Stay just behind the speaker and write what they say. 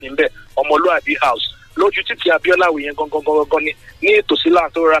níbẹ̀ ọmọlúàbí house lójú títí Abíọ́lá yẹn gangan ní ìtòsí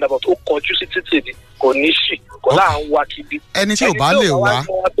láàtó roundabout ó kọjú sí títì ni kò ní ṣì kò láà ń wá kiri. ẹni tí ò bá lè wá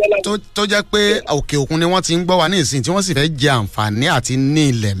tó jẹ́ pé òkè òkun ni wọ́n ti ń gbọ́ wa ní ìsìn tí wọ́n sì fẹ́ jẹ àǹfààní àti ní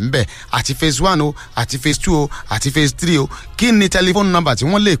ilẹ̀ ńbẹ̀ àti phase 1 o àti phase 2 o àti phase 3 o kí ni tẹlifóònù nọ́mbà tí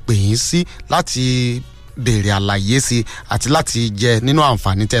wọ́n lè pè yín sí láti béèrè àlàyé sí àti láti jẹ nínú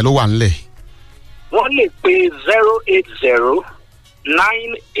àǹfààní tẹ ló wà ńlẹ̀. wọ́n lè pe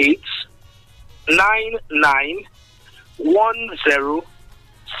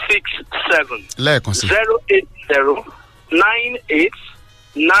 08098991067. lẹ́ẹ̀kan sí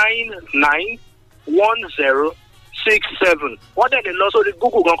 08098991067. wọ́n dẹ̀ lè lọ sórí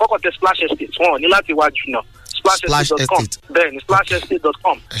Google gan kọ́kọ́ tẹ Splash Estate wọn ò ní láti wájú náà splashestate.com bẹ́ẹ̀ni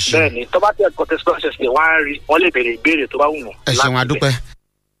splashestate.com bẹ́ẹ̀ni tó bá tẹ ẹ̀kọ́ tẹ Splash Estate wọ́n á rí wọ́n lè béèrè ìbéèrè tó bá wù wọ́n. ẹ ṣeun adúpẹ́.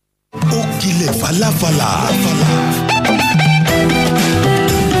 ó kilẹ̀ falafala.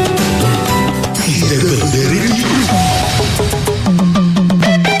 ìdẹ̀gbẹ̀dẹ̀ rédíò.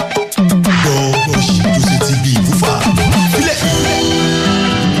 gbọ́ ṣètò sí ti bí ìwúfà.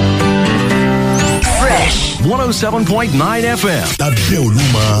 Fresh 107.9 FM. lábẹ́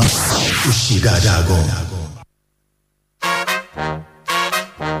Olúmọ ó ṣe dáadáa gan.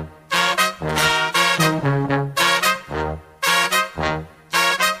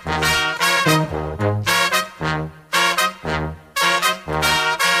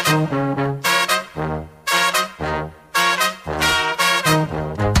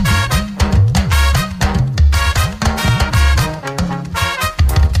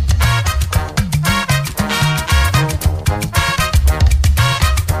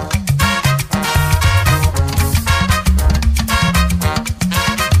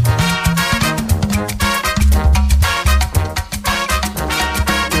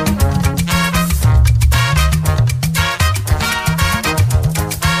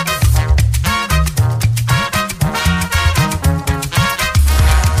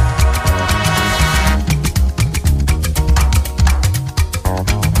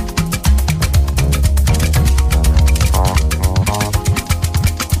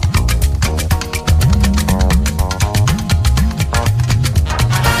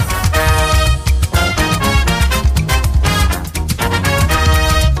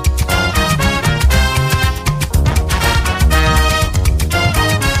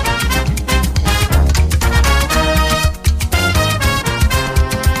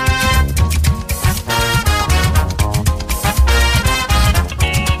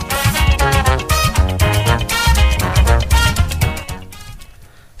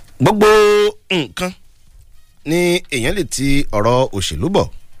 gbogbo nǹkan ni èèyàn lè ti ọ̀rọ̀ òṣèlú bọ̀.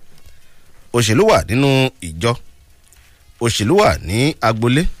 òṣèlú wà nínú ìjọ, òṣèlú wà ní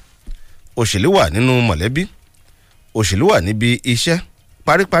agboolé, òṣèlú wà nínú mọ̀lẹ́bí, òṣèlú wà níbi iṣẹ́,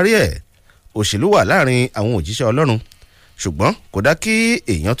 paríparí ẹ̀ òṣèlú wà láàrin àwọn òjíṣẹ́ Ọlọ́run. ṣùgbọ́n kò dá kí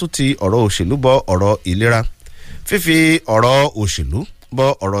èèyàn tún ti ọ̀rọ̀ òṣèlú bọ ọ̀rọ̀ ìlera. fífi ọ̀rọ̀ òṣèlú bọ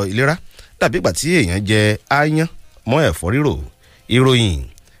ọ̀rọ̀ ìlera dàbí ìgbà tí èèyàn jẹ áyán mọ́ ẹ̀fọ́ rírò. ìròyìn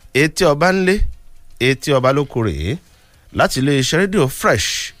etí ọba ńlé etí ọba lóko rèé láti iléeṣẹ́ rédíò Fresh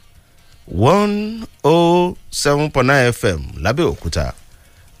 107.9 FM lábẹ́òkúta.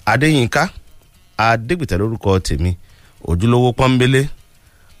 Adéyínká Adégbìtẹ́ lórúkọ tèmi, ojúlówó pọ́nbélé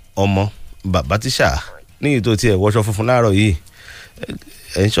ọmọ bàbá tíṣà ní ìtò tí ẹ̀ wọṣọ funfun láàárọ̀ yìí.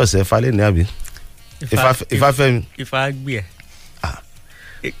 ẹ̀ ń ṣọ̀ṣẹ́ falẹ̀ ní àbí Ifáfẹ́mi. Ifá gbé ẹ̀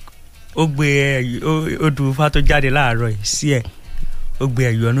ó gbé ẹ̀ ó dùn Ifá tó jáde láàárọ̀ yìí sí ẹ̀ ó gbé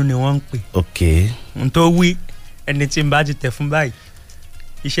ẹ̀yọ́nú ni wọ́n ń pè. ok n tó wí ẹni tí n bá ti tẹ̀ fún báyìí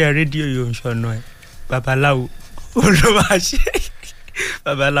iṣẹ́ rédíò yóò ń ṣọ̀nà ẹ̀ babaláwo ló máa ṣe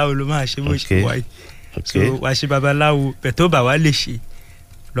babaláwo ló máa ṣe bó ṣe wáyé so wàá ṣe babaláwo bẹ̀tọ́ bá wa lè ṣe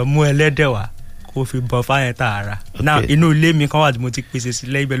lọ mú ẹlẹ́dẹ̀ wá kó fi bọ fáyẹn tààrà náà inú ilé mi kan wà tí mo ti pèsè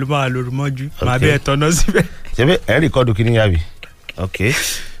sílẹ̀ ibẹ̀ ló máa lóru mọ́jú màá bẹ́ẹ̀ tọ́nà síbẹ̀. ṣé bẹ́ẹ̀ ẹ̀ rìkọ́dù kí ni yàbí ok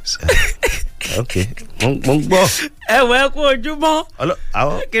ok mo ń gbọ́. ẹ wọ ẹ kú ojúmọ́.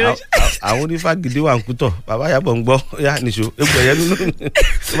 àwọn onífàgídí wà ń kútọ̀ bàbá yàbọ̀ ń gbọ́ yá nìṣó egbò ẹ̀yẹ nínú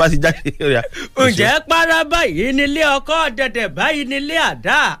tó bá ti jáde yá. ǹjẹ́ para báyìí nílé ọkọ dẹ̀dẹ̀ báyìí nílé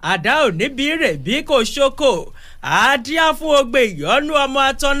àdá ò níbi rẹ̀ bí kò ṣókò àádíá fún ogbe ìyọ́nú ọmọ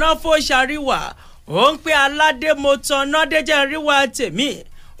atọ́nà fòṣàríwá ó ń pẹ́ aládé mo tanná déjẹ́ ríwá tèmi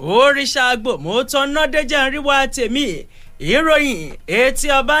òrìṣà àgbò mo tanná déjẹ́ ríwá tèmi. ìròyìn etí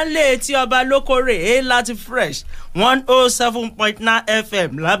ọba ńlẹ̀ etí ọba lókòrè láti Fresh 107.9 FM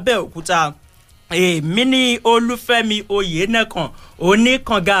lábẹ́òkúta. èmi ní Olúfẹ́mi Oyènẹ́kan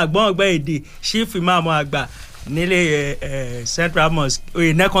oníkànga àgbọ̀ngbẹ́ èdè chief imam àgbà nílé Central Mosque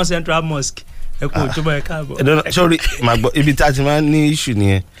Oyènẹ́kan Central Mosque ẹ kú ojúmọ́ ẹ káàbọ̀. sọ́rí màá gbọ́ ibi tá a ti máa ń ní iṣu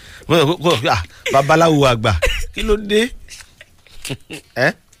nìyẹn babaláwo àgbà kí ló dé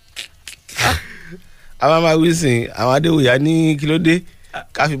àwọn máa wí sìn àwọn adéwòyà ní kí ló dé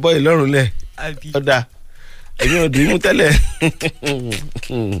ká fi bọ́ ìlọ́run lẹ̀ ọ̀dà èmi ò dùn mú tẹ́lẹ̀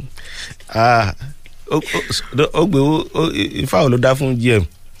ó gbé ifá ò ló dá fún gm.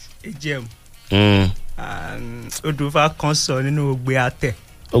 odùfà kan sọ nínú ògbé àtẹ.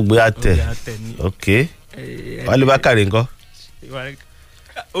 ògbé àtẹ ok wálé bákàrè ńkọ́.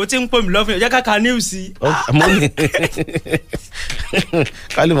 o ti ń pè mí lọ́fún yẹn jẹ́ ká ka news. mo ní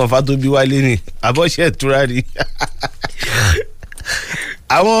kálí mọ̀fá tó bí wálé ni àbọ̀ṣẹ́ ìtura ni.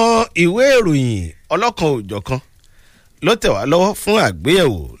 àwọn ìwé ìròyìn ọlọ́kan òjọ̀kan ló tẹ̀ wá lọ́wọ́ fún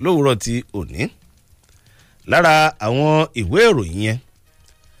àgbéyẹ̀wò lówùúrọ̀ ti òní. lára àwọn ìwé ìròyìn yẹn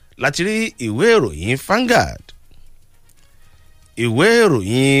láti rí ìwé ìròyìn Vanguard, ìwé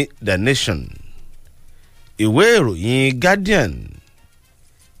ìròyìn The Nation, ìwé ìròyìn Guardian,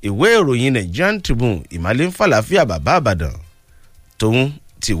 ìwé ìròyìn Nigerian Tribune ìmàlẹ́ ń fàlàfíà bàbá àbàdàn tòun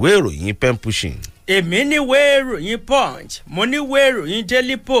ti ìwé ìròyìn pen pushing. èmi níwé ìròyìn Punch, mo níwé ìròyìn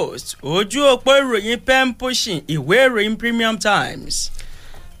Daily Post, ojú òpó ìròyìn pen pushing, ìwé ìròyìn Premium Times.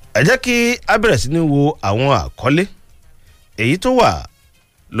 ẹ jẹ́ kí a bẹ̀rẹ̀ sí ní wo àwọn àkọlé èyí tó wà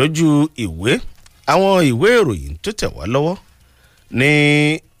lójú ìwé àwọn ìwé ìròyìn tó tẹ̀ wá lọ́wọ́ ní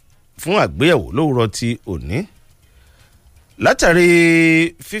fún àgbéyẹ̀wò lówùúrọ̀ ti òní. látàrí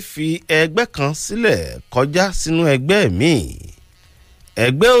fífi ẹgbẹ́ kan sílẹ̀ kọjá sínú ẹgbẹ́ míì,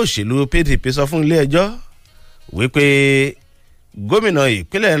 ẹgbẹ́ òṣèlú PDP sọ fún ilé ẹjọ́ wípé gómìnà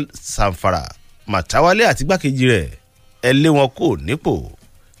ìpínlẹ̀ Zamfara Màtáwálé àti igbákejì rẹ̀ ẹ lé wọn kò nípò.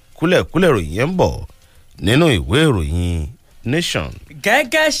 kúlẹ̀kúlẹ̀ ìròyìn yẹn ń bọ̀ nínú ìwé ìròyìn Nation.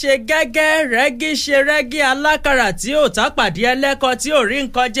 gẹ́gẹ́ ṣe gẹ́gẹ́, rẹ́gí ṣe rẹ́gí, alákàrà tí ò tápàdé ẹlẹ́kọ tí ò rí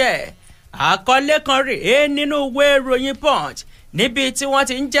nǹkan jẹ. àkọlé kan rèé nínú ìwé ìròyìn Punch níbi tí wọ́n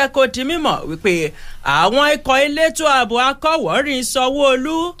ti ń jẹ́ kó di mímọ̀ wípé àwọn ikọ̀ elétò ààbò akọ́wọ́rìn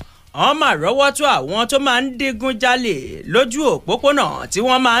Sanwó-Olú wọ́n máa rọ́wọ́ tó àwọn tó máa ń digun jalè lójú òpópónà tí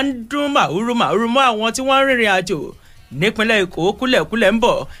wọ́n máa ń dún màúrú mọ́ àwọn tí wọ́n ń rìnrìn àjò nípínlẹ̀ Èkó. kúlẹ̀kúlẹ̀ ń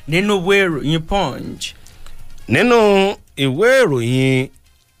bọ̀ nínú ìwé ìròyìn Punch. nínú ìwé ìròyìn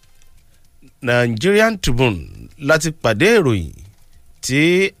Nigerian Tribune láti pàdé ìròyìn tí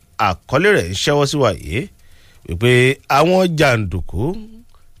àkọlé rẹ̀ ń ṣẹ́wọ́ sí wàyé wípé àwọn jàǹdùkú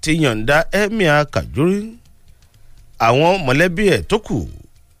ti yọ̀ǹda Emir Kajuri, àwọn mọ̀lẹ́bí ẹ̀ tó kù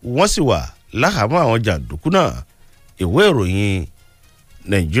wọ́n sì wà láhàámọ́ àwọn jàǹdùkú náà. ìwé ìròyìn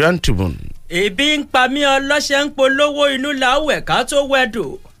Nigerian Tribune. ebi ń pa mí ọlọ́ṣẹ́ ń polówó inú làwẹ̀ ká tó wẹ̀dò.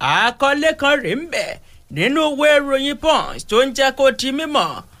 àkọlé kan rèé ń bẹ̀ nínú ìwé ìròyìn Punch tó ń jẹ́ kó di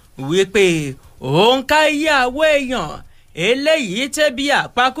mímọ̀ wípé òǹkà iye àwọn èèyàn eléyìí tẹ́bi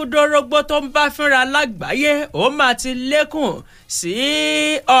àpakúdórógbó tó ń bá fínra lágbàáyé ó máa ti lékún sí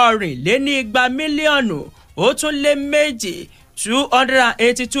 200 mílíọ̀nù ó tún lé méjì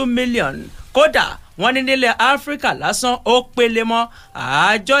 282 mílíọ̀nù. kódà wọ́n ní nílẹ̀ Áfíríkà lásán ó pele mọ́.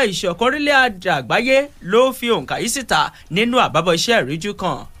 àjọ ìṣọ̀kan orílẹ̀-èdè àgbáyé ló fi òǹkà yìí síta nínú àbábọ̀ iṣẹ́ ìríjú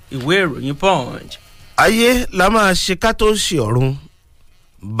kan. ìwé ìròyìn Punch. ayé la máa ṣe ká tó ṣe ọ̀run.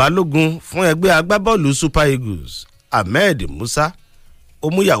 balógun fún ẹgbẹ́ agbábọ́ọ̀lù Super Eagles Ahmed Musa ó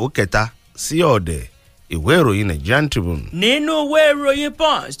mú ìyàwó kẹta sí ọ̀dẹ̀. ìwé ìròyìn Nigerian Tribune. nínú ìwé ìròyìn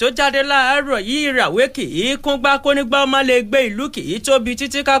Punch tó jáde láàárọ̀ yìí, ìràwé kì í kúngbá kónígbá ó má lè gbé ìlú kì í tóbi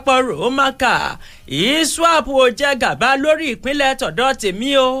títí kápọ̀ rò ó má kà. ISWAP ò jẹ gàba lórí ìpínlẹ̀ tọ̀dọ̀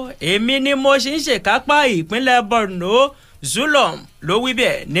tèmi o, èmi ni mo ṣì ń ṣèkápá ìpínlẹ̀ Borno. Zulum ló wí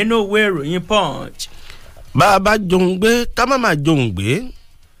bẹ́ẹ̀ nínú ìwé ìròyìn Punch. bá a bá johun gbé ká má máa johun gbé.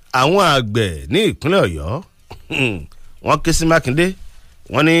 àwọn àgbẹ̀ ní ìpínlẹ̀ Ọ̀yọ́ wọ́n ké sí Mákindé,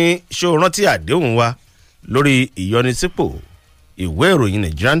 wọ́n ní ṣé o rántí àdéhùn wa lórí ìyọnisípò. ìwé ìròyìn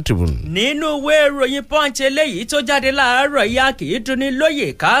Nigerian Tribune. nínú ìwé ìròyìn Punch eléyìí tó jáde láàárọ̀ yá kì í dunni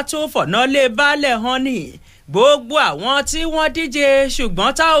lóye ká tó fọ̀nà lé baálẹ̀ hàn ní. gbogbo àwọn tí wọ́n díje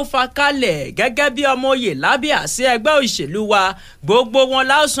ṣùgbọ́n tá ò fà kalẹ̀ gẹ́gẹ́ bí ọmọ oyè lábẹ́ àsíá ẹgbẹ́ òṣèlú wa, gbogbo wọn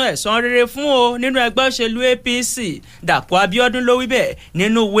láòsàn ẹ̀san rere fún o nínú ẹgbẹ́ òṣèlú APC. Dàpọ̀ Abíọ́dún ló wí bẹ́ẹ̀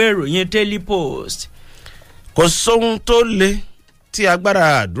nínú ìwé ìròyìn Daily Post. kò sóhun tó le tí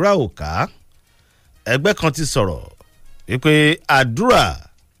agbára àdúrà ò ká. ẹgbẹ́ kan ti sọ̀rọ̀ wípé àdúrà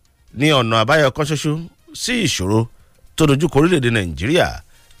ní ọ̀nà àbáyọ kan ṣoṣo sí ìṣòro tó dojúkọ orílẹ̀-èdè Nàìjíríà.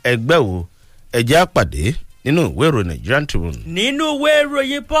 ẹgbẹ́ wo ẹjẹ́ àpàdé nínú ìwé ìròyìn Nigerian Tribune. nínú ìwé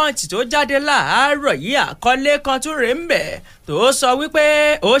ìròyìn Punch tó jáde láàárọ̀ yìí, àkọlé kan tún rèé ń bẹ̀ tó sọ wípé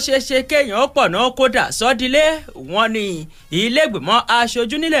ó ṣeéṣe kéèyàn pọ̀ náà kódà sọ́dílé. wọ́n ní ilé ìgbìmọ̀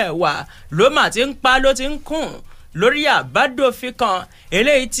aṣojú nílẹ̀ wa ló mà ti ń pa ló ti ń kùn lórí àbádòfin kan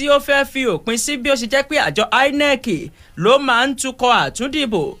eléyìí tí ó fẹ́ fi òpin sí bí ó ṣe jẹ́ pé àjọ INEC ló máa ń tukọ̀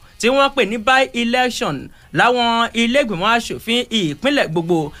àtúndìbò tí wọ́n pè ní by-election láwọn ilé-ìgbìmọ̀ aṣòfin ìpínlẹ̀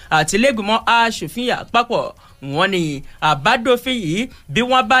gbogbo àti ilé-ìgbìmọ̀ aṣòfin àpapọ̀. wọ́n ní àbádòfin yìí bí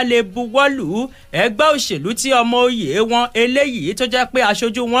wọ́n bá lè buwọ́lù ẹgbẹ́ òṣèlú tí ọmọ oyè wọn eléyìí tó jẹ́ pé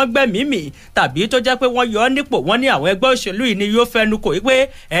aṣojú wọn gbẹ̀mímì tàbí tó jẹ́ pé wọ́n yọ ọ́ nípò wọ́n ní àwọn ẹgbẹ́ òṣèlú yìí ni yóò fẹnu kò pé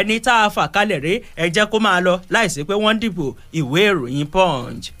ẹni tá a fà kalẹ̀ rèé ẹ jẹ́ kó máa lọ láìsí pé wọ́n dìbò. ìwé ìròyìn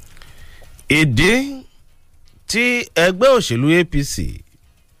Punch. ìdí tí ẹgbẹ́ òṣèlú APC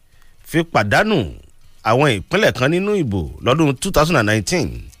fi pàdánù àwọn ìpínlẹ̀ kan nínú ìbò lọ́dún 2019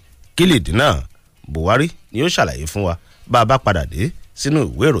 kí lè dínà Buhari ni ó ṣàlàyé fún wa bá a bá padà dé sínú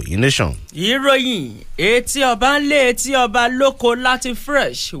ìwé ìròyìn Nation. ìròyìn etí ọba ń lé etí ọba lóko láti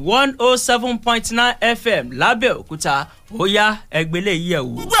Fresh 107.9 FM lábẹ́òkúta ó yá ẹgbẹ́lẹ́ yìí ẹ̀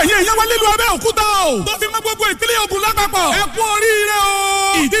wò. gbogbo ẹ̀yin èèyàn wá nílùú Abẹ́òkúta o tó fi mọ́ gbogbo ìpínlẹ̀ Ògùn lápapọ̀ ẹ kú oríire o.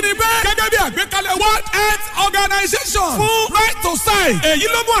 ìdí ni bẹ́ẹ̀ gẹ́gẹ́ bí àgbékalẹ̀ World Health Organization fún Right to Sight èyí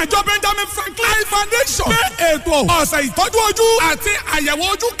ló mú àjọ Benjamin Franklin Foundation gbé ètò ọ̀sẹ̀ ìtọ́jú ojú àti àyẹ̀wò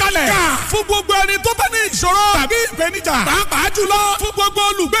ojú kalẹ̀ ká fún gbogbo ẹni tó bá ní ìṣòro tàbí ìpèníjà pàápàá jùlọ fún gbogbo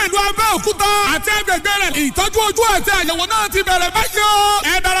olùgbé ìlú Abẹ́òkúta àti agbègbè rẹ̀ ìtọ́jú ojú àti àyẹ̀wò náà ti bẹ̀rẹ̀ báyìí o.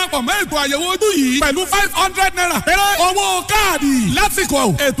 ẹ darapọ̀ mọ́ ètò àyẹ̀wò ojú yìí pẹ̀lú 500 naira péré owó káàdì lásìkò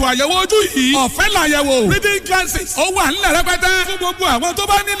ètò àyẹ̀wò ojú yìí ọ̀fẹ́ làyẹ̀wò reading glasses ó wà nílẹ̀ rẹpẹtẹ fún gbogbo àwọn tó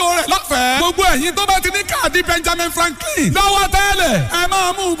bá nílò rẹ̀ lọ́fẹ̀ẹ́ gbogbo ẹ̀yin tó bá ti ní káàdì Benjamin Franklin lọ́wọ́ tẹ́lẹ̀ ẹ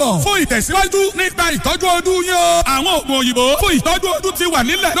máa mú un bọ̀ fún ìtẹ̀síwájú nípa ìtọ́jú ojú yín o. àwọn oògùn òyìnbó fún ìtọ́jú ojú ti wà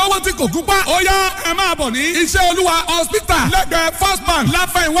nílẹ̀ lọ́wọ́ tí kò gúnpá ó yá ẹ máa bọ̀ ní iṣẹ́ olúwa hospital lẹ́gbẹ̀ẹ́ First Bank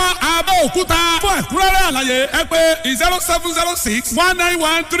láfẹ̀wá Abẹ́òkúta fún ẹ̀kúnrẹ́rẹ́ àlàyé ẹ pé 0706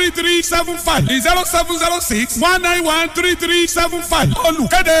 191 3375 0706 191 3375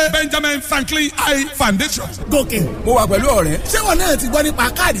 olùkéde Benjamin Franklin Eye Foundation. gòkè mo wà pẹ̀lú ọ̀rẹ́ ṣé wọn náà ti gbọ́ nípa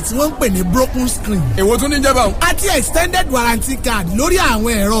káàdì tí wọ́n ń pè ní broken screen. èwo tún ní jẹba o. àti extended warranty card lórí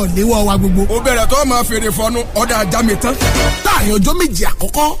àwọn ẹ̀rọ ìléwọ́ wa gbogbo. ó bẹ̀rẹ̀ tó máa fèrè fọnú ọ̀dà àjámi tán. láàrin ọjọ́ méjì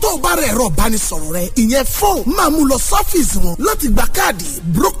àkọ́kọ́ tó o bá rẹ̀ ẹ̀rọ ìbánisọ̀rọ̀ rẹ ìyẹn fóònù máa mú lọ sọ́fíìsì wọn láti gba káàdì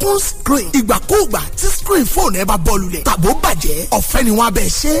broken screen. ìgbàkúùgbà tí screen fóònù ẹ bá bọ́ lulẹ̀ tàbó bàjẹ́ ọ̀fẹ́ ni wọ́n abẹ́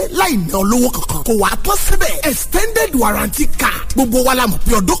ṣe láì ná olówó kankan. kò wá tán síbẹ̀ extended warranty card gbogbo wa la mọ̀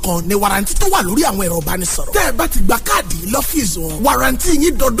pé ọdún kan ni warranty tó wà lórí àwọn ẹ̀rọ ìbánisọ̀rọ̀. tẹ́ ẹ bá ti gba káàdì lọ́fíìsì wọn warranty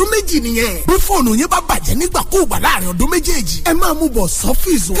yín dọdún méjì nìyẹn. bí fóònù yín bá bàjẹ́ nígbàkúùgbà láàrin ọdún méjèèjì ẹ máa mú bọ̀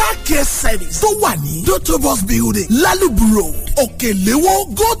sọ́fíìsì car care service tó wà ní Dotobus building Lalubu Road Òkèléwó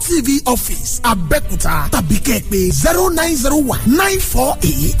GoTV office Abẹ́òkúta tàbí kẹ́ ẹ pé 0901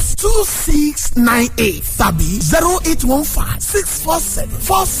 948 2698 tàbí 0815 647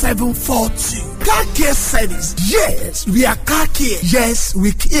 4742. Car care service. Yes, we are car care. Yes,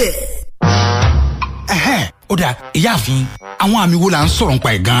 we care. Ó dáa ìyáàfin àwọn àmì wo la ń sọ̀rọ̀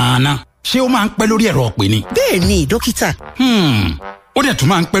nípa ẹ̀ gan-an ṣé ó máa ń pẹ́ lórí ẹ̀rọ ọ̀pẹ ni. bẹ́ẹ̀ ni dókítà. ó dẹ̀ tún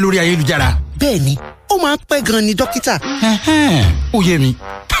máa ń pẹ́ lórí ayélujára. bẹ́ẹ̀ ni ó máa ń pẹ́ gan-an ni dókítà. ó yé mi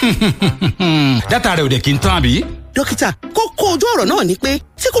dátà rẹ̀ ò dẹ̀ kí n tán àbí. dókítà kókó ojú ọ̀rọ̀ náà ni pé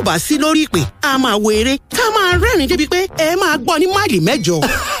tí kò bá sí lórí ìpè a máa wo eré tá a máa rẹ́rìn-ín débi pé ẹ máa gbọ́ ní máìlì 8.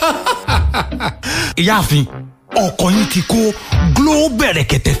 ìyáàfin ọkọ yín ti kó Glow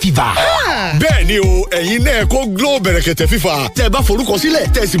bẹ̀rẹ̀kẹ̀tẹ̀ fever. bẹ́ẹ̀ ni o ẹ̀yin náà kó Glow bẹ̀rẹ̀kẹ̀tẹ̀ fever. tẹ́ ẹ bá forúkọ sílẹ̀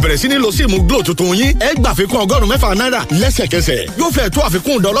tẹ́ ẹ sì bẹ̀rẹ̀ sí ní lo síìmù Glow tuntun yín ẹ gbà àfikún $106 náírà lẹ́sẹ̀kẹsẹ̀. yóò fẹ́ tó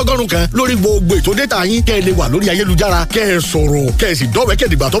àfikún $100 kan lórí gbogbo ètò data yín kẹ́ ẹ lè wà lórí ayélujára kẹ́ ẹ sọ̀rọ̀ kẹ́ ẹ sì dọ́wẹ́kẹ̀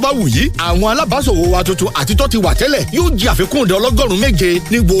dìgbà tó bá wù yí. àwọn alábàáṣòwò wa tuntun àti tó ti wà tẹ́lẹ̀ yóò jẹ àfikún $7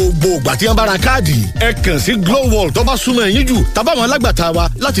 ní gbogbo ìgbà tí wọ́n bá ra káàdì. ẹ kàn sí Glow World tó bá súnmọ́ ẹ̀yin jù tàbáwọn alágbàtà wa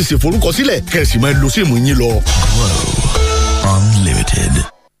láti ṣèforúkọsílẹ̀ kẹ́ ẹ sì máa lo síìmù yín lọ. Unlimited.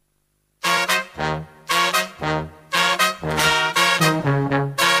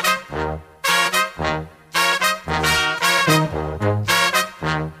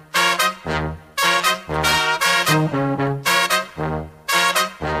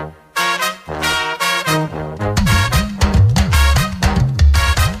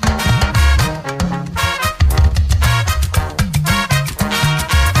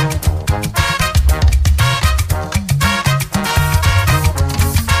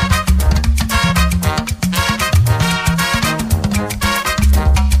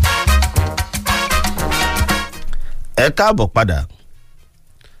 ẹ káàbọ̀ padà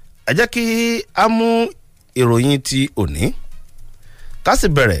ẹ jẹ́ kí a mú ìròyìn ti òní ká sì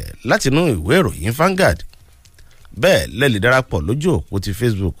bẹ̀rẹ̀ látinú ìwé ìròyìn Vanguard bẹ́ẹ̀ lẹ́lẹ̀ darapọ̀ lójú òpó ti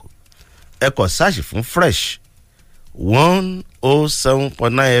Facebook ẹ kọ sáàṣì fún Fresh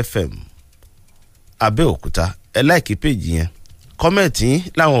 107.9 FM Abẹ́òkúta ẹ láìkí péjì yẹn kọ́mẹ̀tì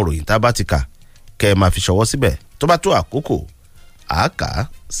láwọn ìròyìn tá a bá ti kà kẹ́ ẹ máa fi ṣọwọ́ síbẹ̀ tó bá tó àkókò àáká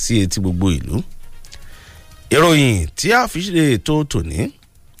sí etí gbogbo ìlú. ìròyìn tí a fi ṣe ètò tòní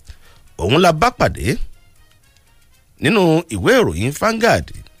òun la bá pàdé nínú ìwé ìròyìn Vanguard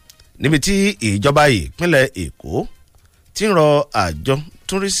níbi tí ìjọba ìpínlẹ̀ Èkó ti ń rọ àjọ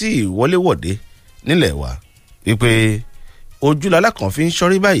tó ń rí sí ìwọléwọ̀de nílẹ̀ wa wípé ojúlálá kan fi ń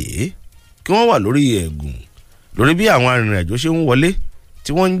ṣọ́rí báyìí kí wọ́n wà lórí ẹ̀gùn lórí bí àwọn arìnrìnàjò ṣe ń wọlé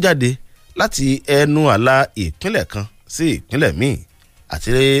tí wọ́n ń jáde láti ẹnu àlà ìpínlẹ̀ kan sí ìpínlẹ̀ míì àti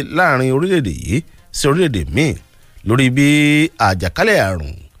láàrin orílẹ̀-èdè yìí sí orílẹ̀-èdè míì lórí bí àjàkálẹ̀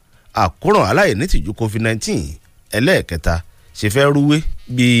àrùn àkóràn aláìnítìjú COVID-19 ẹlẹ́ẹ̀kẹta ṣe fẹ́ rúwé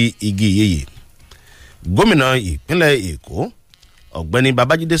bí igi ìyeyè. Gómìnà ìpínlẹ̀ Èkó ọ̀gbẹ́ni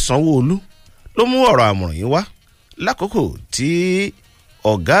Babájídé Sanwó-Olú ló mú ọ̀rọ̀ àmọ̀ràn yìí wá lákòókò tí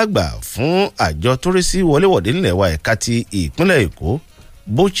ọ̀gá àgbà fún àjọ tó rí sí wọléwọ̀de nílẹ̀ wa ẹ̀ka ti ìpínlẹ̀ Èkó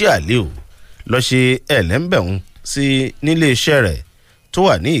Bauchi Aliu lọ ṣe ẹlẹ́ńbẹ̀hún sí nílé iṣẹ́ rẹ̀ tó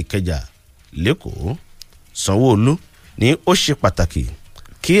wà ní Ìkẹjà lẹ́kọ̀ọ́. Sanwó-Olú ní ó ṣe pàtàkì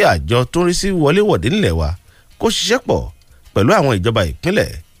kí àjọ tó rí sí wọléwọ̀de nílẹ̀ wa kó ṣiṣẹ́ pọ̀ pẹ̀lú àwọn ìjọba ìpínlẹ̀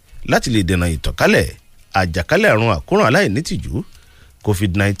láti lè dènà ìtànkálẹ̀ àjàkálẹ̀ àrùn àkóràn aláìnítìjú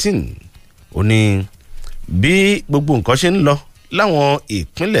COVID-19. ó ní bí gbogbo nǹkan ṣe ń lọ láwọn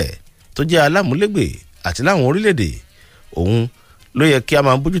ìpínlẹ̀ tó jẹ́ alámúlégbè àti láwọn orílẹ̀-èdè òun ló yẹ kí a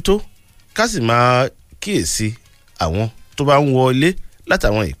máa bójútó ká sì máa kíyèsí àwọn tó bá ń wọlé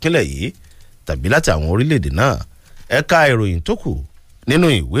látàwọn ìpínlẹ̀ yìí tàbí láti àwọn orílẹ̀-èdè náà. ẹ̀ka ìròyìn tó kù nínú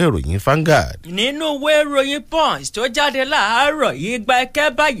ìwé ìròyìn Vanguard. nínú ìwé ìròyìn Punch tó jáde láàárọ̀ yìí gba ẹ̀kẹ́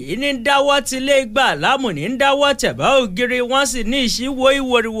báyìí ní dáwọ́ tilé gbà lámùní ń dáwọ́ tẹ̀bá ògiri wọ́n sì ní ìṣíwò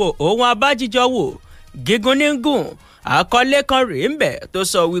ìwòrìwò ohun abájíjọ wò gígùn ní gùn. àkọlé kan rèé ń bẹ̀ tó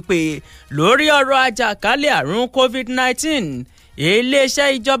sọ wípé lórí ọ̀rọ̀ àjàkálẹ̀ àrùn COVID-19 iléeṣẹ́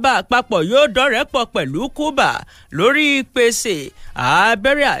ìjọba àpapọ̀ yóò dọ̀rẹ́pọ̀ pẹ̀lú Cuba lórí ìpèsè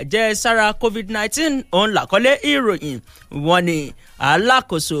abẹ́rẹ́ àjẹsára COVID-19 òun làkọlé ìròyìn. wọ́n ní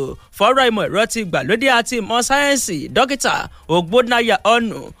alákòóso fọ́rọ̀ ìmọ̀ ẹ̀rọ ti gbàlódé àti ìmọ̀ sáyẹ́ǹsì dókítà Ògbónáyà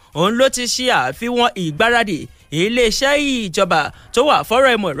Ọ̀nù òun ló ti ṣe àfihàn ìgbáradì iléeṣẹ́ ìjọba tó wà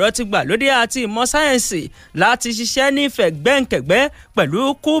fọ́rọ̀ ìmọ̀ ẹ̀rọ ti gbàlódé àti ìmọ̀ sáyẹ́ǹsì láti ṣiṣẹ́ nífẹ̀ẹ́ gbẹ́ǹkẹ̀gbẹ́ pẹ̀lú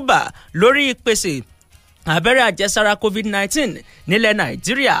Cuba lórí ìpèsè abẹ́rẹ́ àjẹsára COVID-19 nílẹ̀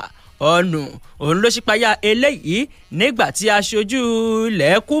Nàìjíríà. Ọ̀nù òun ló ṣípayá eléyìí nígbà tí aṣojú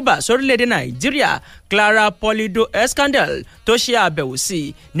ilẹ̀ Cuba sórílẹ̀-èdè Nàìjíríà Clara Polido Escandel tó ṣe àbẹ̀wò sí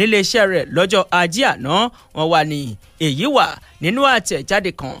níléeṣẹ́ rẹ̀ lọ́jọ́ Ajé àná. wọ́n wà ní èyí wà nínú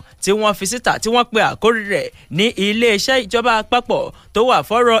àtẹ̀jáde kan tí wọ́n fi síta tí wọ́n pe àkórí rẹ̀ ní iléeṣẹ́ ìjọba àpapọ̀ tó wà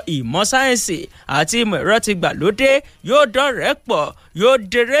fọ́rọ̀ ìmọ̀ sáyẹ́ǹsì àti ìmọ̀ ẹ̀rọ ti gbàlódé yóò dọ̀rẹ́ pọ̀ yóò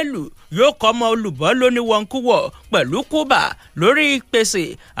dẹrẹ́lù yóò kọ́ ọmọ olùbọ́ lóní wọnkúwọ̀ pẹ̀lú Cuba lórí ìpèsè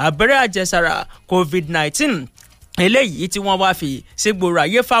abẹ́rẹ́ àjẹsára COVID-19 eléyìí tí wọ́n wá fi sígboro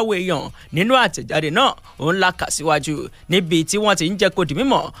ayé fáwọn èèyàn. nínú àtẹ̀jáde náà òun la kà síwájú níbi tí wọ́n ti ń jẹ́ kó di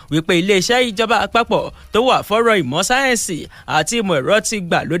mímọ̀ wípé iléeṣẹ́ ìjọba àpapọ̀ tó wà fọ́rọ̀ ìmọ̀ sáyẹ́ǹsì àti ìmọ̀ ẹ̀rọ ti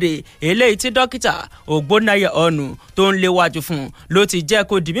gbàlódé eléyìí tí dókítà Ògbónáyà Ọ̀nù tó ń léwájú fún ló ti jẹ́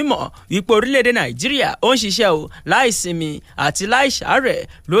kó di mímọ̀ wípé orílẹ̀-èdè Nàìjíríà ó ń ṣiṣẹ́ o láìsinmi àti láìṣàárẹ̀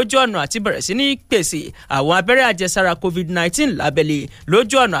lójú ọ̀nà àti bẹ̀rẹ̀ sí ní pèsè àwọn abẹ́rẹ́ àjẹsára COVID-19 lábẹ́lé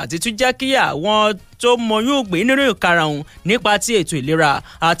lójú ọ̀nà àti tún jẹ́ kí àwọn tó mọyún gbé nínú ìkarahun nípa ti ètò ìlera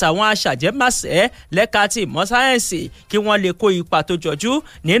àtàwọn aṣàjẹmàṣẹ́ lẹ́ka ti ìmọ̀ sáyẹ́ǹsì kí wọ́n lè kó ipa tó jọjú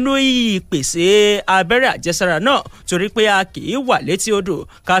nínú ìpèsè abẹ́rẹ́ àjẹsára náà torí pé a kì í wà létí odò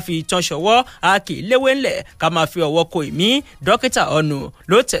ká fi ìtàn ṣọwọ́ a kì í léwé ńlẹ̀ ká máa fi ọwọ́ kó ìmí. dókítà Ọ̀nù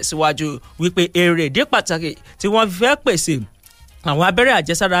ló tẹ̀síwájú wípé èrèdí pàtàkì tí wọ́n fi fẹ́ pèsè àwọn abẹ́rẹ́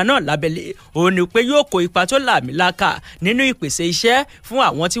àjẹsára náà lábẹ́lé òun ni pé yóò kó ipa tó làmìlaka nínú ìpèsè iṣẹ́ fún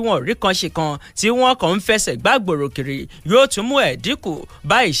àwọn tí wọ́n rí kan ṣe kan tí wọ́n kàn ń fẹsẹ̀ gbàgbòrò kiri yóò tún mú ẹ̀dínkù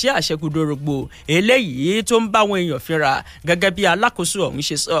bá iṣẹ́ àṣekúdorogbo eléyìí tó ń bá àwọn èèyàn fínra gẹ́gẹ́ bí alákòóso ọ̀hún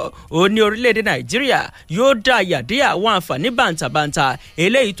ṣe sọ. ó ní orílẹ̀-èdè Nàìjíríà yóò dá àyàdé àwọn àǹfààní bàǹtàbàǹtà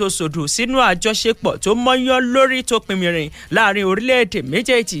eléyìí tó sòdù sínú àjọṣepọ̀ tó mọ́yán lórí tó pinmirin láàrin orílẹ̀-èdè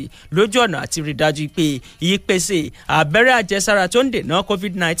méjèèjì lójú ọ̀nà àti rí dájú pé ìpèsè abẹ́rẹ́ àjẹsára tó ń dènà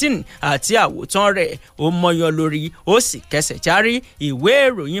COVID-19 àti àwòtán rẹ̀ ó mọyán lórí ó sì kẹsẹ̀ járí. ìwé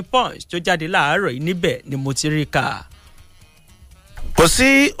ìròyìn Punch tó jáde láàárọ̀ yìí níbẹ̀ ni mo ti rí kà. kò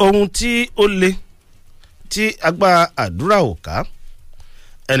sí ohun tí ó le tí agbára àdúrà ò ká.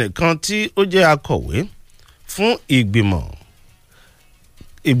 ẹnìkan tí ó jẹ́ akọ̀wé fún ìgbìmọ̀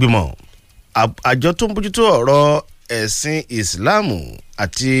àjọ tó ń bójútó ọ̀rọ̀ ẹ̀sìn ìsìláàmù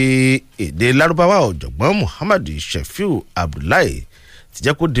àti èdè lárúbáwá ọ̀jọ̀gbọ́n Muhammad Shefiu Abdullahi ti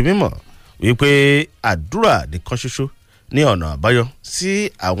jẹ́ kó di mímọ̀ wípé àdúrà nìkan ṣoṣo ní ọ̀nà àbáyọ sí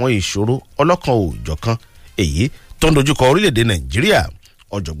àwọn ìṣòro ọlọ́kan òòjọ̀kan èyí tó ń dojúkọ orílẹ̀-èdè nàìjíríà.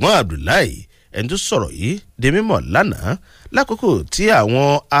 ọ̀jọ̀gbọ́n abdullahi ẹni tó sọ̀rọ̀ yìí di mímọ̀ lánàá lákòókò tí àwọn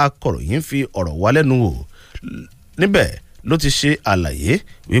akọ̀ròyìn fi ọ̀rọ̀ wá lẹ́nu wò níbẹ̀ ló ti ṣe àlàyé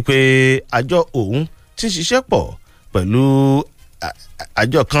wípé àjọ òun ti ń ṣiṣẹ́ pọ̀ pẹ̀lú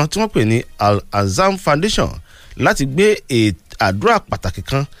àjọ kan tí wọ́n pè ní Al-Azam Foundation láti gbé àdúrà pàtàkì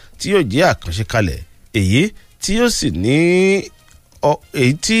kan tí yóò jẹ́ àkànṣe kalẹ̀ èyí tí yóò sì ní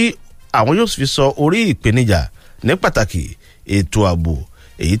èyí tí àwọn yóò fi sọ orí ìpèníjà ní pàtàkì ètò ààbò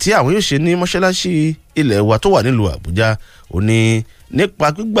èyí tí àwọn yóò ṣe ní mọ́ṣáláṣí ilẹ̀ wa tó wà nílùú àbújá ó ní nípa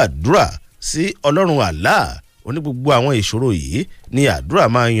gbígbàdúrà sí ọlọ́run Allah ó ní gbogbo àwọn ìṣòro yìí ní àdúrà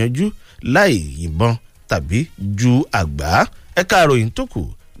máa yanjú láì yìnbọn tàbí ju àgbá. ẹ̀ka ìròyìn tó kù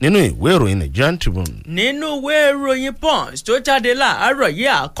nínú ìwé ìròyìn Nigerian Tribune. nínú ìwé ìròyìn Punch tó jáde láàárọ̀ yìí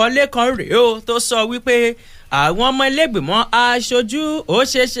àkọlé kan rèé o tó sọ wípé àwọn ọmọ ilégbìmọ̀ aṣojú ó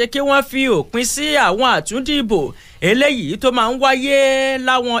ṣeéṣe kí wọ́n fi òpin sí àwọn àtúndìbò eléyìí tó máa ń wáyé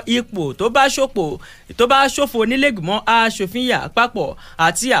láwọn ipò tó bá ṣòfò nílégbìmọ̀ aṣòfin àpapọ̀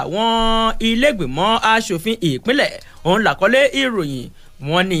àti àwọn ilégbìmọ̀ aṣòfin ìpínlẹ̀ òun làkọlé ìròyìn.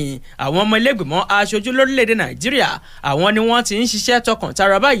 wọ́n ní àwọn ọmọ ilégbìmọ̀ aṣojú lórílẹ̀‐èdè nàìjíríà àwọn ni wọ́n ti ń ṣiṣẹ́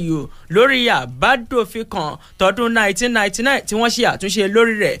tọkàntara báyìí o lórí àbádòfin kan tọdún 1999 tí wọ́n ṣe àtúnṣe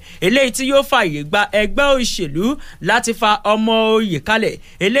lórí rẹ̀ eléyìí tí yóò fààyè gba ẹgbẹ́ òṣèlú láti fa ọmọ oyè kalẹ̀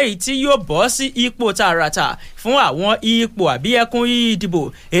eléyìí tí yóò bọ́ sí ipò tààràtà fún àwọn ipò àbí ẹkùn ìdìbò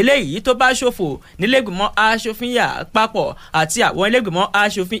eléyìí tó bá ṣòfò nílégbìmọ̀ aṣòfin àpapọ̀ àti àwọn ilégbìmọ̀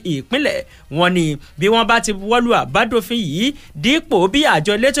aṣòfin ìpínlẹ̀. wọ́n ní bí wọ́n bá ti wọ́lú àbádòfin yìí dípò bí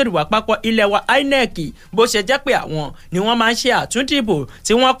àjọ elétò ìdìbò àpapọ̀ ilẹ̀ wa INEC bó ṣe jẹ́ pé àwọn ni wọ́n máa ń ṣe àtúndìbò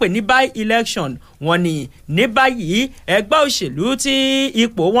tí wọ́n pè ní by-election. wọ́n ní báyìí ẹgbẹ́ òṣèlú tí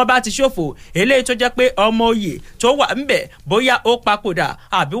ipò wọn bá ti ṣòfò eléyìí tó jẹ́ pé ọmọ oyè tó wà ńbẹ̀ bóyá ó papòdà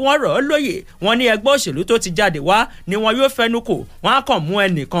àbí wọ́n rọ̀ ọ́ lóyè wọ́n ní ẹgbẹ́ òṣèlú tó ti jáde wá ni wọn yóò fẹnu kò wọ́n á kàn mú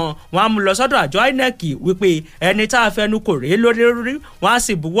ẹnìkan wọ́n á mú lọ sọ́dọ̀ àjọ INEC wípé ẹni tá a fẹnu kò rèé lórí wọ́n á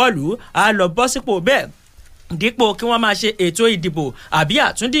sì buwọ́lù á lọ bọ́ sípò bẹ́ẹ̀ dípò kí wọ́n máa ṣe ètò ìdìbò àbí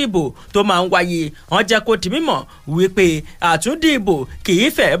àtúndìbò tó máa ń wáyé. wọ́n jẹ́ kó di mímọ̀ wípé àtúndìbò kì í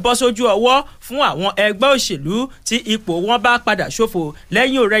fẹ́ bọ́ sójú ọwọ́ fún àwọn ẹgbẹ́ òṣèlú tí ipò wọn bá padà ṣòfò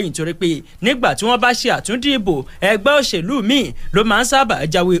lẹ́yìn òrẹ́yìn torí pé nígbà tí wọ́n bá ṣe àtúndìbò ẹgbẹ́ òṣèlú míì ló máa ń sábà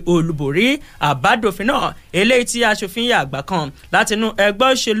jáwé olúborí. àbádòfin náà eléyìí tí aṣòfin àgbà kan látinú ẹgbẹ́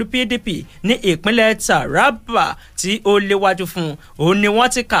òṣèlú PDP ní ìpínlẹ̀ Taraba tí ó léwájú fún òun ni wọ́n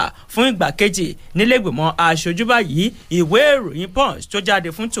ti kà fún ìgbà kejì nílẹ̀gbìmọ̀ aṣojú báyìí. ìwé ìròyìn Punch tó jáde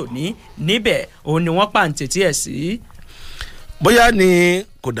fún tòní níbẹ̀ òun ni wọ́n pàǹtẹ̀tì ẹ̀ sí. bóyá ni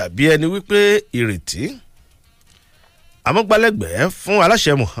kò dàbí ẹni wípé ìrètí amúgbálẹ́gbẹ̀ẹ́ fún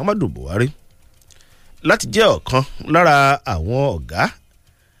aláṣẹ Muhammadu Buhari láti jẹ́ ọ̀kan lára àwọn ọ̀gá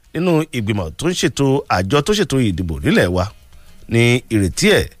nínú ìgbìmọ̀ tó ń ṣètò àjọ tó ṣètò ìdìbò nílẹ̀ wa ni ìrètí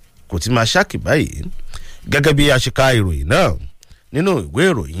ẹ̀ kò ti máa ṣáàkì báyìí. gẹ́gẹ́ bí a ṣe ka ìròyìn náà nínú ìwé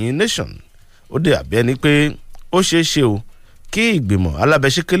ìròyìn Nation ó dé àbí ẹni pé ó ṣeé ṣe o kí ìgbìmọ̀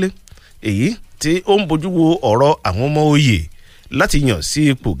alábẹ́sẹ́kẹ́lé èyí tí ó ń bójú wo ọ̀rọ̀ àwọn ọmọ oyè láti yàn sí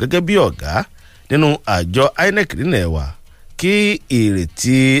ipò gẹ́gẹ́ bí ọ̀gá nínú àjọ INEC nílẹ̀ wa kí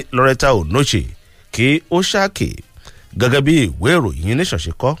ìrètí Loretta Onoche kí ó ṣáàkì. gẹ́gẹ́ bí ìwé ìròyìn Nation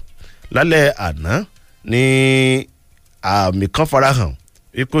ṣe kọ lálẹ́ àná ní àmì kan farahàn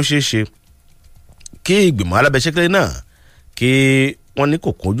wípé ó ṣeé ṣe kí ìgbìmọ̀ alábẹ́sẹ́kẹ́lé náà kí wọ́n ní kò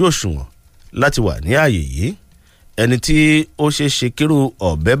kúnjú òṣùwọ̀n láti wà ní ààyè yìí. ẹni tí ó ṣe ṣe kírú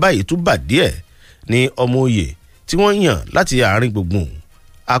ọ̀bẹ báyìí tún bà díẹ̀ ní ọmọ oyè tí wọ́n yàn láti àárín gbùngbùn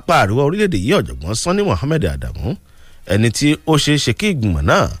apá àríwá orílẹ̀-èdè yìí ọ̀jọ̀gbọ́n Sani Muhammed Adamu ẹni tí ó ṣe ṣe kí ìgbìmọ̀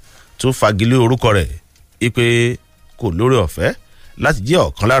náà tún fagilé orúkọ rẹ̀ ipe kò lórí ọ̀fẹ́ láti jẹ́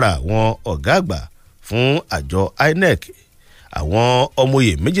ọ̀kan lára àwọn ọ̀gá àgbà fún àjọ INEC. àwọn ọmọ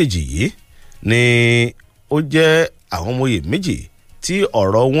oyè méjèèjì yìí ni ó jẹ́ àwọn ọmọ oyè méjì tí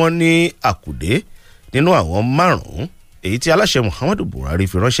ọ̀rọ̀ wọn ní àkùdé nínú àwọn márùn-ún èyí tí aláṣẹ Muhammadu Buhari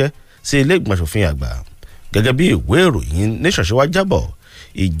fi ránṣẹ́ sí ilé ìgbìmọ̀ àgbà. gẹ́gẹ́ bí ìwé ìròyìn Nation ṣe wá jábọ̀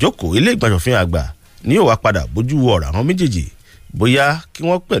ìjókòó ilé ìgbìmọ̀ àgbà ni yóò wá padà bójú wo ọ̀rọ̀ àwọn méjèèjì bóyá kí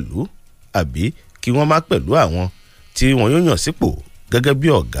wọ́n pẹ̀lú àbí kí wọ́n má pẹ̀lú àwọn tí wọ́n yóò yàn sípò gẹ́gẹ́ bí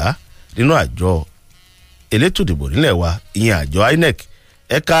ọ̀gá nínú àjọ elétò ìdìbò nílẹ̀ wa ìyẹn àjọ INEC.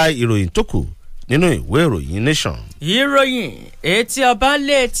 ẹ̀ka ìròyìn tó kù nínú ìwé ìròyìn Nation. ìròyìn etí ọba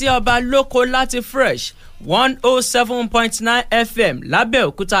lé etí ọba lóko láti Fresh 107.9 FM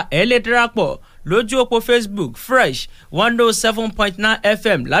lábẹ́òkúta ẹ̀ lè darapọ̀ lójú òpó Facebook Fresh 107.9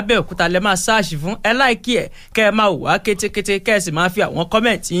 FM lábẹ́òkúta lẹ́ máa ṣáàṣì fún ẹ láìkí ẹ̀ kẹ́ ẹ máa wà kétékété kẹ́ ẹ sì máa fi àwọn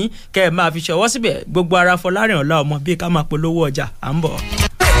kọ́mẹ̀ntì yín kẹ́ ẹ máa fi ṣọwọ́ síbẹ̀ gbogbo ara Fọlárìn ọ̀la ọmọ bíi ká máa polówó ọjà à ń bọ̀.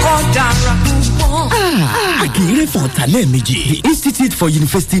 ó dára púpọ̀ àgèrè fún ọ̀tàlẹ̀ méjì. The Institute for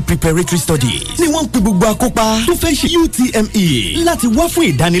University Preparatory Studies ni wọ́n ń pe gbogbo akópa tó fẹ́ ṣe UTME láti wá fún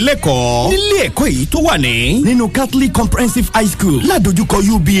ìdánilẹ́kọ̀ọ́ nílé ẹ̀kọ́ èyí tó wà nínú Catholic Comprehensive High School ládojúkọ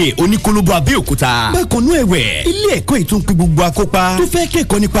UBA Oníkólóbó Abẹ́òkúta. bákan náà ẹ̀wẹ̀ ilé ẹ̀kọ́ èyí tó ń pe gbogbo akópa tó fẹ́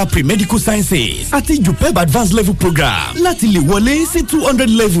kẹ́kọ̀ọ́ nípa pre-medical sciences àti JUPEB advanced level program láti lè wọlé sí 200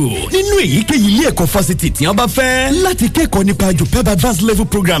 level nínú èyíkéyìí ilé ẹ̀kọ́ fásitì tí wọ́n bá fẹ́. láti kẹ́kọ̀ọ́ nípa JUPEB advanced level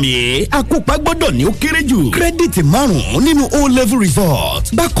program yìí akópa gbọ́dọ̀ ní ó kéré jù kírẹ́dìtì 5 nínú O level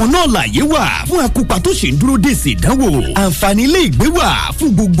result. bákan náà làyè wà fún akópa tó ṣì ń dúró dé èsì ìdánwò. àǹfààní ilé ìgbé wà fún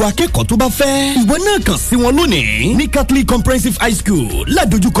gbogbo akẹ́kọ̀ọ́ tó bá fẹ́. ìwọ náà kàn sí wọn lónìí ní Catholic Comprehensive High School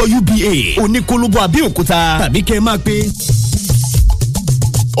ládojúkọ UBA Oníkólóbó Abẹ́òkúta tàbí kẹ́ ẹ máa pe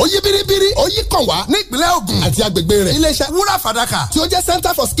oyi biribiri oyi kan wá ní ìpínlẹ̀ Ògùn àti agbègbè rẹ̀. iléeṣẹ́ wúrà fàdákà tí ó jẹ́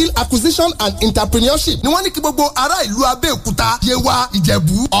Center for Skill Acquisition and Entrepreneurship ni wọ́n ní kí gbogbo ará ìlú Abẹ́òkúta Yewa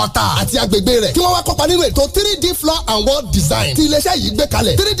Ìjẹ̀bú Ọ̀tà àti agbègbè rẹ̀ kí wọ́n wá kópa nínú ètò 3D floor and wall design tí iléeṣẹ́ yìí gbé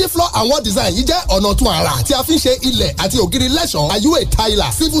kalẹ̀. 3D floor and wall design yìí jẹ́ ọ̀nà tún àrà tí a fi ń ṣe ilẹ̀ àti ògiri lẹ́ṣọ̀ọ́ ayúwe tyler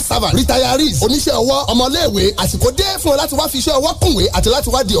civil servant retirees oníṣẹ́ ọwọ́ ọmọléèwé àsìkò dé fún ọ láti wá fi iṣẹ́ ọwọ́ kùnwé àti láti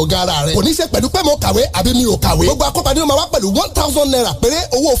wá di ọ̀gá ara rẹ̀. kò ní ṣe pẹ̀lú pé mo kàwé àbí mi ò kàwé. gbogbo akópa nínú máa wá pẹ̀lú 1,000 naira péré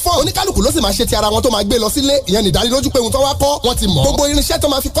owó fọ́ọ̀n. oníkálùkù ló sì máa ṣe ti ara wọn tó máa gbé lọ sílé ìyẹn nìdánilójú pé ohun tó wá kọ́ wọ́n ti mọ̀. gbogbo irinṣẹ́ tó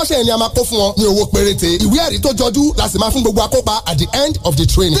máa fi kọ́ṣẹ́ yẹn ni a máa kó fún wọn ní owó péréte. ìwé ẹ̀rí tó jọjú la sì máa fún gbogbo akópa at the end of the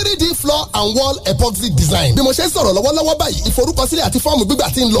training. 3D floor and wall epoxy design. bí mo ṣe ń sọ̀rọ̀ lọ́wọ́lọ́wọ́ báyìí ìforúkọsílẹ̀ àti fọ́ọ̀mù gbígbà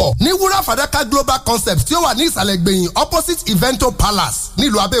ti ń lọ ní wúrà fàdákà global concept tí ó wà ní ìsàlẹ̀ gbẹ̀yìn opposite Evento Palace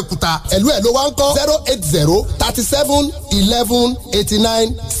nílùú Abẹ́òkúta. ẹ̀lú ẹ̀ ló wá ń kọ́ 080 37 11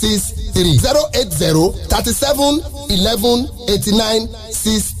 89 63 080 37 11 89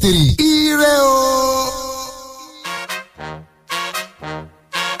 63. ire o.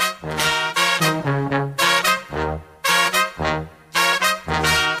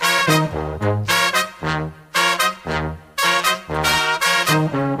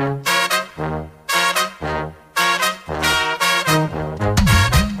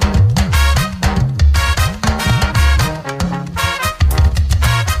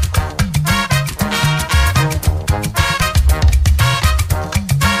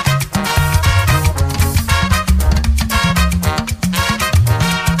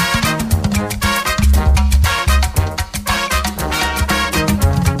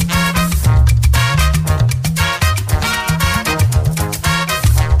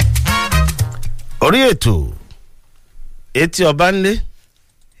 orí ètò etí ọba ńlé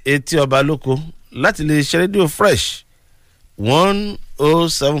etí ọba lóko láti lè ṣe rédíò fresh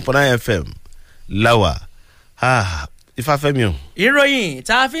 107.9 FM láwà Ifáfẹ́mi o. ìròyìn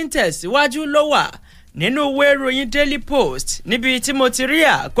tá a fi ń tẹ̀síwájú ló wà nínú ìwé ìròyìn Daily Post níbi tí mo ti rí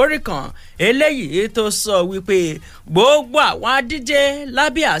àkórí kan eléyìí tó sọ wípé gbogbo àwọn adíje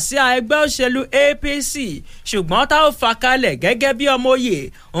lábẹ́ àsíá ẹgbẹ́ òṣèlú APC ṣùgbọ́n tá ò fà kalẹ̀ gẹ́gẹ́ bí ọmọ òye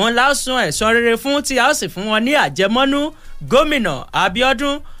òun lásùn ẹ̀sọ́ rere fún tí a sì fún wọn ní àjẹmọ́nú. Gómìnà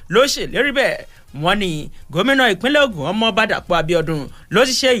Abíọ́dún ló ṣèlérí bẹ́ẹ̀. wọ́n ní gómìnà ìpínlẹ̀ Ògùn Ọmọọba Dàpọ̀ Abíọ́dún ló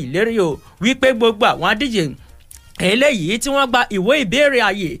ti ṣe ìlérí o wípé gbogbo àwọn adíje eléyìí tí wọ́n gba ìwé ìbéèrè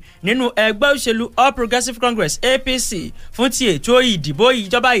ààyè nínú ẹgbẹ́ òṣèlú All Progressives Congress APC fún ti ètò ìdìbò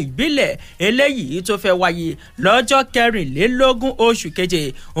ìjọba ìbílẹ̀ eléyìí tó fẹ́ wáyé lọ́jọ́ 24 oṣù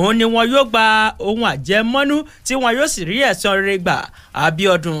keje òun ni wọn yóò gba ohun àjẹmọ́nú tí wọn yóò sì rí ẹ̀san rere gbà.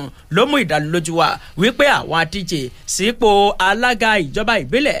 Abíọ́dún ló mú ìdánilójú wá wípé àwọn adíje sípò alága ìjọba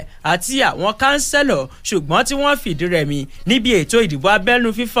ìbílẹ̀ àti àwọn kánsẹ́lọ̀ ṣùgbọ́n tí wọ́n fìdí rẹmi níbi ètò ìdìbò abẹ́nú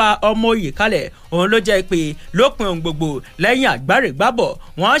fífa ọmọ òye kalẹ̀ òun ló jẹ́ pé lópin ohun gbogbo lẹ́yìn àgbárègbábọ̀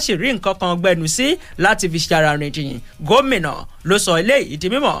wọ́n sì rí nǹkan kan gbẹnu sí láti fi ṣara rìn jìn. Gómìnà ló sọ eléyìí di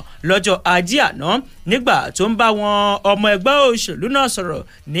mímọ̀ lọ́jọ́ Ajé àná nígbà tó ń bá wọn ọmọ ẹgbẹ́ òṣèlú náà sọ̀rọ̀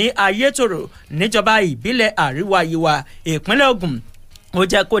ní Ayétòrò níjọba ìbílẹ̀ Àríwá Yewa ìpínlẹ̀ Ògùn. ó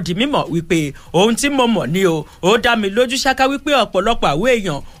jẹ́ kó di mímọ̀ wípé ohun tí mo mọ̀ ni o ó dá mi lójú ṣáká wípé ọ̀pọ̀lọpọ̀ àwọn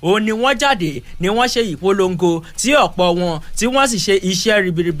èèyàn òun ni wọ́n jáde ni wọ́n ṣe ìpolongo tí ọ̀pọ̀ wọn tí wọ́n sì ṣe iṣẹ́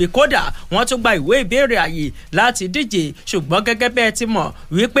ribiribi kódà wọ́n tún gba ìwé ìbéèrè àyè láti díje ṣùgbọ́n gẹ́gẹ́ bẹ́ẹ̀ ti mọ̀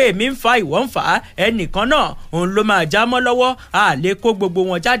wípé èmi ń fa ìwọ ń fà ẹnìkan náà òun ló máa já mọ́ lọ́wọ́ a lè kó gbogbo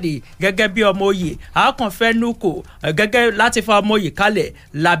wọn jáde gẹ́gẹ́ bí ọmọ oyè a kàn fẹ́ nùkò gẹ́gẹ́ láti fa ọmọ oyè kalẹ̀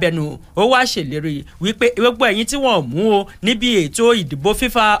lábẹ́nu ó wá ṣèlérí wípé gbogbo ẹ̀yin tí wọ́n mú o níbi ètò ìdìbò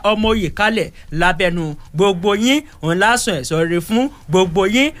fífa ọmọ oyè kalẹ̀ lábẹ́nu gbogbo yín òun lásán ẹ̀sọ́ rere fún gbogbo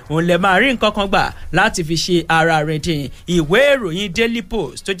yín òun lè máa rí nǹkan kan gbà láti fi ṣe ara rẹ̀ dín. ìwé ìròyìn Daily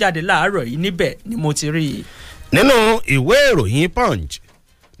Post tó jáde láàárọ̀ yìí níbẹ̀ ni mo ti rí i. nínú ìwé ìròyìn Punch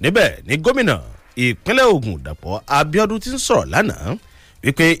níbẹ̀ ni gómìnà ìpínlẹ̀ Ògùn Dàpọ̀ Abíọ́dún ti ń sọ̀rọ̀ lánàá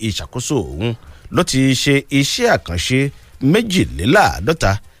wípé ìṣàkóso òun ló ti ṣe iṣẹ́ àkànṣe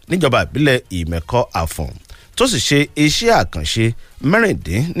 52 níjọba ìbílẹ̀ ìmẹ̀kọ àfọ̀n tó sì ṣe iṣẹ́ àkànṣe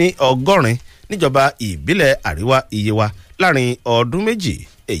mẹ́rìndínlọ́gọ́rin níjọba ìbílẹ̀ àríwá Iyewa láàrin ọdún méjì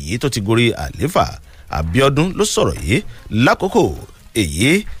èyí tó ti gorí àléfà. Abíọ́dún ló sọ̀rọ̀ yìí lákòókò èyí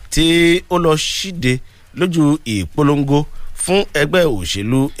tí ó lọ ṣíde lójú ìpolongo fún ẹgbẹ́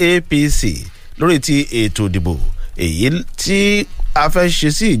òṣèlú APC lórí ti ètò ìdìbò èyí tí a fẹ́ ṣe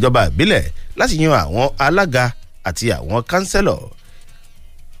sí ìjọba ìbílẹ̀ láti yan àwọn alága àti àwọn kánsẹ́lọ̀.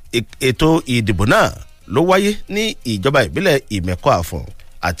 Ètò ìdìbò náà ló wáyé ní ìjọba ìbílẹ̀ ìmẹ̀kọ àfọ̀n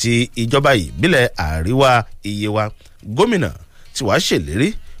àti ìjọba ìbílẹ̀ àríwá Iyewa. Gómìnà tí wàá ṣèlérí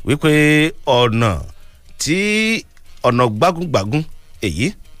wípé ọ̀nà gbágúngbàgún èyí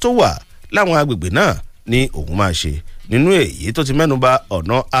tó wà láwọn agbègbè náà ni òun máa ṣe. Nínú èyí tó ti mẹ́nuba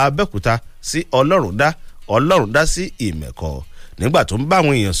ọ̀nà Abẹ́òkúta sí Ọlọ́rundá sí Ìmẹ̀kọ. Nígbà tó ń bá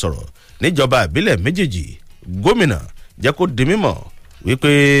àwọn èèyàn sọ̀rọ̀ níjọba ìbílẹ̀ méjèèjì, gómìnà jẹ́ kó di mímọ̀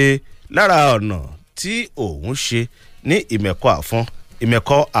wípé lára ọ̀nà tí òun ṣe ní Ìmẹ̀kọ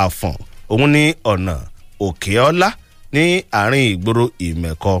àfọ̀n òun ní ọ̀nà Òkè Ọlá ní àárín ìgboro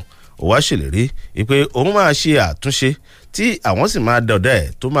Ìmẹ̀kọ. Ó wá ṣèlérí wípé òun máa ṣe àtúnṣe tí àwọn sì máa dọ̀dọ̀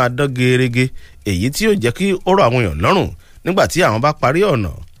ẹ̀ tó máa dán gerege èyí tí yóò jẹ́ kí ó rọ̀ àwọn èèyàn lọ́rùn nígbà tí àwọn bá parí ọ̀nà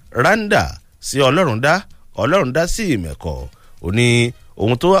Randa sí Ọlọ́rundá sí Ìmẹ̀kọ. Ó ní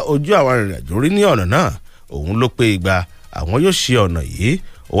ohun tó ojú àwọn arìnrìnàjò rí ní ọ̀nà náà òun ló pé igba. Àwọn yóò ṣe ọ̀nà yìí.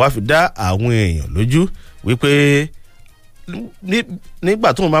 Ó wá fi dá àwọn èèyàn lójú wípé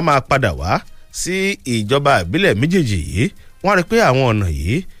nígbà tó máa padà wá sí ìjọba ìbílẹ̀ méjèèjì yìí wọ́n rí pé àwọn ọ̀nà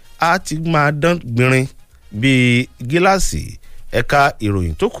yìí á ti máa dán gbinrin bíi gíláàsì. Ẹ̀ka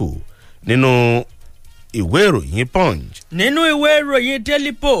ìròyìn tó kù nínú ìwé ìròyìn Punch. Nínú ìwé ìròyìn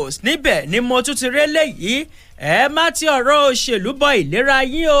Daily Post níbẹ̀ ni mo tún ti rí léyìí. Ẹ má ti ọ̀rọ̀ òṣèlú bọ ìlera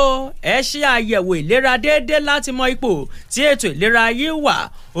yín o. Ẹ ṣe àyẹ̀wò ìlera déédéé láti mọ ipò tí ètò ìlera yín wà.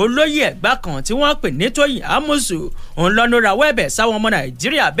 Olóyè ẹ̀gbá kan tí wọ́n pè ní Tóyìn Àmùsù òun lọ́nu rawọ́ ẹ̀bẹ̀ sáwọn ọmọ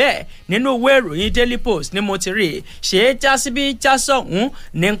Nàìjíríà bẹ́ẹ̀. Nínú ìwé ìròyìn Daily Post ni mo ti rí. Ṣé jásíbí jásọ̀hún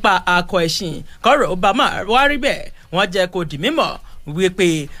nípa akọ ẹ̀sìn kọ́rọ̀ Obama wá rí bẹ́ẹ̀. Wọ́n jẹ́ kó di mímọ̀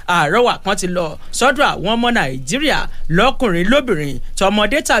wípé àrọwà kan ti lọ sọ́dọ̀ àwọn ọmọ Nàìjíríà lọ́kùnrin lóbìnrin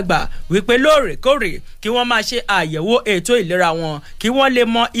tọmọdé tàgbà wípé lóòrèkóòrè kí wọ́n máa ṣe àyẹ̀wò ètò ìlera wọn kí wọ́n lè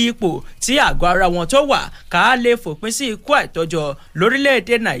mọ ipò tí àgọ́ ara wọn tó wà ká lè fòpin sí ikú àìtọ́jọ́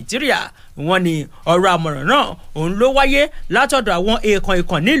lórílẹ̀‐èdè Nàìjíríà. Wọ́n ní ọ̀rọ̀ àmọ̀ràn náà òun ló wáyé látọ̀dọ̀ àwọn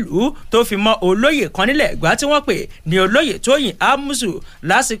èèkàn nílùú tó fi mọ́ olóyè kan nílẹ̀ Ẹ̀gbá tí wọ́n pè ní olóyè Tóyìn Àmùsù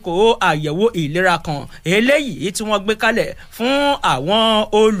lásìkò àyẹ̀wò ìlera kan eléyìí tí wọ́n gbé kalẹ̀ fún àwọn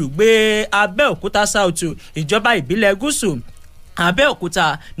olùgbé Abẹ́òkúta South ìjọba ìbílẹ̀ Gúúsù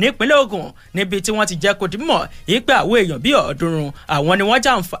Abẹ́òkúta nípínlẹ̀ Ògùn níbi tí wọ́n ti jẹ́ kó di mọ̀ ìpè àwọn èèyàn bíi 300 àwọn ni wọ́n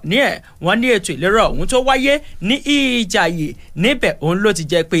jàǹfààní ẹ̀. Wọ́n ní ètò ìlera ọ̀hún tó wáyé ní Ìjàyè níbẹ̀ òun ló ti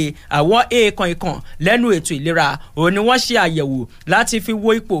jẹ́ pé àwọn èèkàn lẹ́nu ètò ìlera òun ni wọ́n ṣe àyẹ̀wò láti fi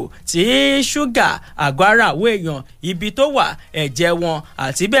wo ipò tí ṣúgà àgọ́ ara àwọn èèyàn ibi tó wà ẹ̀jẹ̀ wọn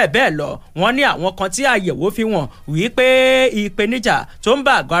àti bẹ́ẹ̀ bẹ́ẹ̀ lọ. Wọ́n ní àwọn kan tí àyẹ̀wò fi wọ́n wípé ìpèníjà tó ń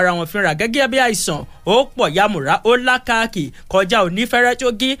bá àgọ́ ara wọn fínra gẹ́gẹ́ bí àìsàn ó pọ̀ yàmùrá ó lákàkì kọjá onífẹ́rẹ́ tó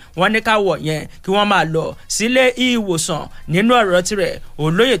gí. Wọ́n ní ká wọ̀ yẹn kí wọ́n máa lọ sílé ìwòsàn. Nínú ọ̀rọ̀ tirẹ̀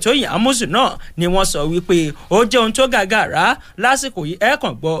olóyè Tóyìn Àmùsù náà ni wọ́n sọ wípé ó jẹ́ ohun tó gàgàrà lásìkò yìí ẹ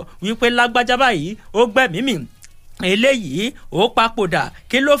kàn gbọ́ wípé lágbájá báyìí ó gbẹ̀mí mì eléyìí ó papòdà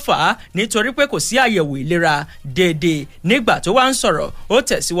kí ló fà á nítorí pé kò sí àyẹ̀wò ìlera déédéé. Nígbà tó wá ń sọ̀rọ̀ ó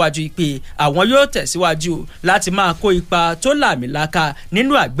tẹ̀síwájú pé àwọn yóò tẹ̀síwájú láti máa kó ipa tó làmìlaka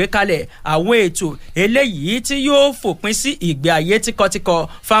nínú àgbékalẹ̀ àwọn ètò eléyìí tí yóò fòpin sí ìgbé ayé tíkọtíkọ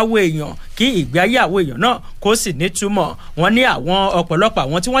fáwọn èèyàn kí ìgbé ayé àwọn èèyàn náà kó sì nítumọ̀. Wọ́n ní àwọn ọ̀pọ̀lọpọ̀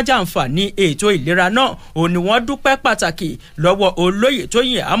àwọn tí wọ́n jàǹfààní ètò ìlera náà ò ní wọ́n dúpẹ́ pàtàkì lọ́wọ́ olóyè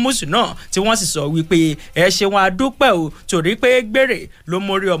Tóyìn Àmùsù náà tí wọ́n sì sọ wípé ẹ ṣe wọn adúpẹ́ o torí pé gbèrè ló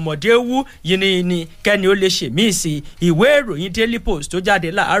mórí ọmọdé wú yìnyín kẹ́ni ó lè ṣèmí sí. Ìwé ìròyìn Daily Post tó jáde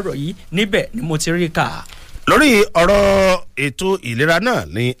láàárọ̀ yìí níbẹ̀ ni mo ti rí kà. Lórí ọ̀rọ̀ ètò ìlera náà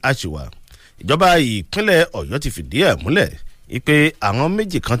ní àṣìwà ìjọba ìpínlẹ̀ Ọ̀yọ́ ti fìdí ẹ̀ múlẹ̀ wípé àwọn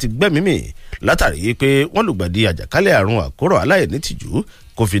méjì kan ti gbẹ́mímì látàrí pé wọ́n lùgbàdì àjàkálẹ̀ àrùn àkóràn aláìnítìjú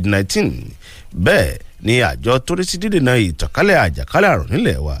COVID-19. Bẹ́ẹ̀ ni àjọ tó rí sí dídènà ìtànkálẹ̀ àjàkálẹ̀ àrùn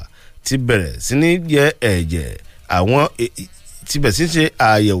nílẹ̀ wa ti bẹ̀rẹ̀ sí ní yẹ ẹ̀jẹ̀ àwọn ti bẹ̀rẹ̀ sí ṣe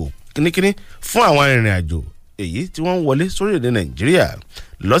àyẹ̀wò kíníkíní fún àwọn arìnrìn àjò èyí tí wọ́n ń wọlé sórílẹ̀-èdè Nàìjíríà.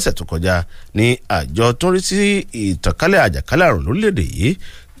 Lọ́sẹ̀ tó kọjá ní àjọ tó rí sí ìtànkálẹ̀ àjàkálẹ̀ àrùn lórílẹ̀-èdè yìí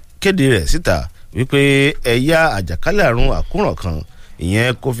kéde rẹ̀ síta wípé ẹ̀yà àjàkálẹ̀ àrùn àkóràn kan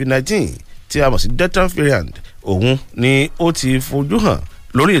ìyẹn COVID-19 tí a mọ̀ sí Delta variant òun ni ó ti fojú hàn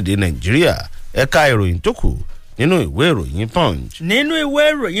lórílẹ̀-èdè Nàìjíríà. Ẹ̀ka ìròyìn tó kù nínú ìwé ìròyìn punch. nínú ìwé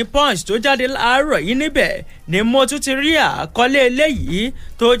ìròyìn punch tó jáde láàárọ̀ yìí níbẹ̀ ni mo tún ti rí àkọlé eléyìí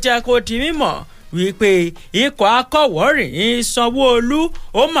tó jẹ́ kó di mímọ̀ wípé ikọ̀ akọ̀wọ́rìn Sanwó-Olú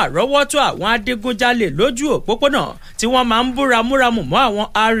ó mà rọ́wọ́ tó àwọn adigunjalè lójú òpópónà tí wọ́n máa ń búramúramù mọ́ àwọn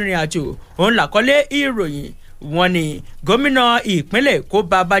arìnrìn-àjò òun làkọlé ìròyìn. wọ́n ní gómìnà ìpínlẹ̀ Èkó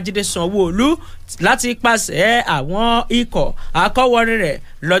Babájídé Sanwó-Olú láti pàṣẹ àwọn ikọ̀ akọ̀wọ́rìn rẹ̀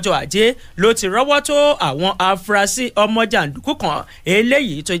lọ́jọ́ ajé ló ti rọ́wọ́ tó àwọn afurasí ọmọ jàǹdùkú kan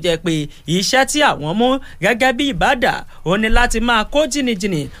eléyìí tó jẹ́ pé iṣẹ́ tí àwọn mú gẹ́gẹ́ bí ìbádà ó ní láti máa kó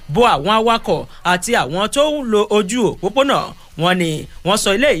jìnnìjìnnì bo àwọn awakọ̀ àti àwọn tó ń lo ojú òpópónà. wọ́n ní wọ́n sọ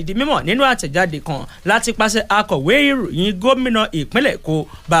eléyìí di mímọ̀ nínú àtẹ̀jáde kan láti pàṣẹ akọ̀wé ìròyìn gómìnà ìpínlẹ̀ Èkó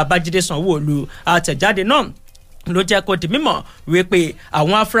Babájídé Sanwó-Olú. àtẹ̀jáde náà ló jẹ́ kó di mímọ̀ wípé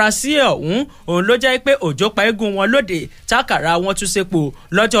àwọn afurasí ọ̀hún òun ló jẹ́ pé òjò pa eégún wọn lóde tákàrà wọn tún sépo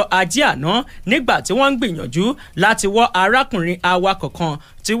lọ́jọ́ ajé àná nígbà tí wọ́n ń gbìyànjú láti wọ́ arákùnrin awakọ̀ kan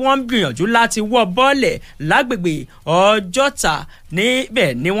tí wọ́n ń gbìyànjú láti wọ́ bọ́ọ̀lẹ̀ lágbègbè Ọjọ́ta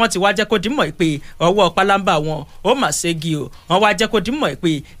níbẹ̀ ni wọ́n ti wá jẹ́ kó dímọ̀ pé ọwọ́ pálábá wọn ó mà ségi o. wọ́n wá jẹ́ kó dímọ̀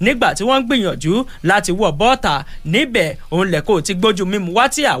pé nígbà tí wọ́n ń gbìyànjú láti wọ́ bọ́ọ̀tà níbẹ̀ òun lẹ̀kọ́ ti gbójú mímu wá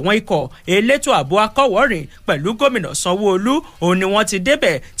tí àwọn ikọ̀ elétò ààbò akọ̀wọ́rìn pẹ̀lú gómìnà Sanwó-Olú òun ni wọ́n ti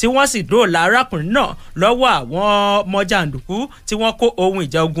débẹ̀ tí wọ́n sì dóòlà arákùnrin náà lọ́wọ́ àwọn ọmọ jàǹdùkú tí wọ́n kó ohun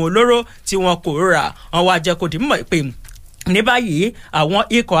ìjà ogun olóró tí wọ́n kò rà. wọ́n wá jẹ́ kó dímọ̀ pé ní báyìí àwọn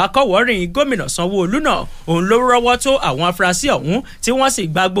ikọ̀ akọ̀wọ́rìn gómìnà Sanwó-Olú náà òun ló rọ́wọ́ tó àwọn afurasí ọ̀hún tí wọ́n sì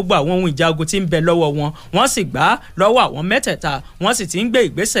gba gbogbo àwọn ohun ìjà ogun tí ń bẹ lọ́wọ́ wọn wọ́n sì gbà lọ́wọ́ àwọn mẹ́tẹ̀ẹ̀ta wọ́n sì ti ń gbé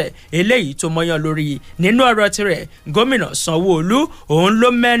ìgbésẹ̀ eléyìí tó mọyán lórí. nínú ọ̀rọ̀ tirẹ̀ gómìnà Sanwó-Olú òun ló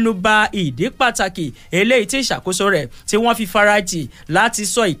mẹ́nu bà ìdí pàtàkì eléyìí tí ìṣàkóso rẹ̀ tí wọ́n fi farajì láti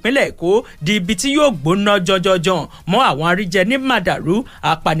sọ ìpínlẹ̀ Èkó di ibi tí yóò gbóná jọjọjọ mọ́ àwọn aríjẹ ní màdàrú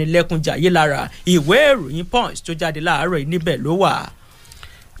apanilẹ́kúnjayé lára. ìwé ìròyìn Punch tó jáde láàárọ̀ yìí níbẹ̀ ló wà.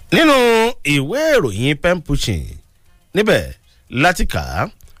 nínú ìwé ìròyìn pen pushing níbẹ̀ láti kà á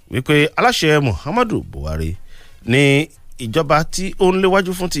wípé aláṣẹ Muhammadu Buhari ní ìjọba tí ó ń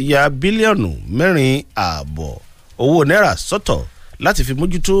léwájú fún ti ya bílíọ̀nù 4.5 owó náírà sọ́tọ̀ láti fi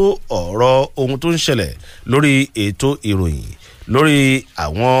mójútó ọ̀rọ̀ ohun tó ń ṣẹlẹ̀ lórí ètò ìròyìn lórí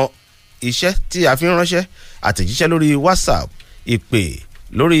àwọn iṣẹ́ tí a fi ń ránṣẹ́ àtẹ̀jíṣẹ́ lórí WhatsApp ìpè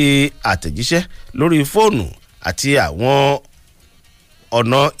lórí àtẹ̀jíṣẹ́ lórí fóònù àti àwọn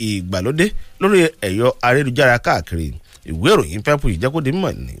ọ̀nà ìgbàlódé lórí ẹ̀yọ ayélujára káàkiri. ìwé ìròyìn pẹ́pù yìí jẹ́ kó di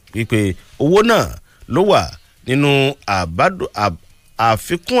mímọ̀ ní wípé owó náà ló wà nínú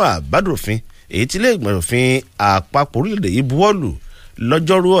àfikún àbádòfin èyí tí ilé ìgbìmọ̀ òfin àpapọ̀ orílẹ̀-èdè yìí buwọ́lù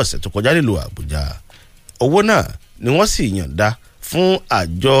lọ́jọ́rú ọ̀sẹ̀ tó kọjá nílùú Àbújá. owó náà ni wọ́n sì yànda fún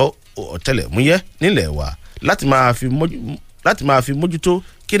àjọ ọ̀tẹlẹ̀múyẹ́ nílẹ̀ wa láti máa fi mójútó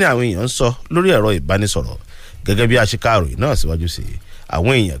kí ni àwọn èèyàn ń sọ lórí ẹ̀rọ ìbánisọ̀rọ̀. gẹ́gẹ́ bí aṣíkàròyìn náà síwájú sí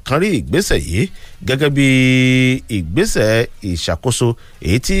àwọn èèyàn kan rí ìgbésẹ̀ yìí gẹ́gẹ́ bí ìgbésẹ̀ ìṣàkóso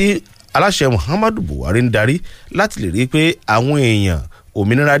èyí tí aláṣẹ Muhammadu Buhari ń darí láti lè rí i pé àwọn èèyàn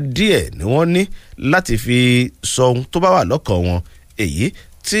òmìnira díẹ̀ ni wọ́n ní láti fi sọ ohun tó bá wà lọ́kàn wọn, èyí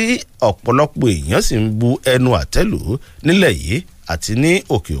tí ọ̀pọ̀lọpọ̀ èèyàn sì ń bu ẹnu àtẹ́lù nílẹ̀ yìí àti ní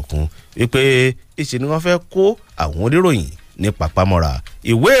òkè òkun wípé ìṣe ni wọ́n fẹ́ kó àwọn oníròyìn ní pàpamọ́ra.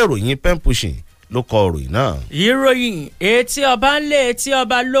 ìwé ìròyìn pen pushing ló kọ ìròyìn náà. ìròyìn etí ọba ń lé etí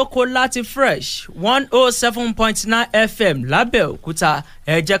ọba lóko láti Fresh 107.9 FM lábẹ́òkúta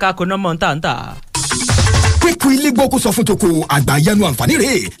ẹ jẹ́ ká kó nọ́mọ̀ ntàntà. pípín ilé gbọ́ kó sọ fún toko àgbà yanu àǹfààní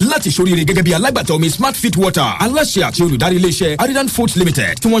rẹ̀ láti ṣoríire gẹ́gẹ́ bí alágbàtà omi smart fit water aláṣẹ àti olùdarí iléeṣẹ́ Aridan Foods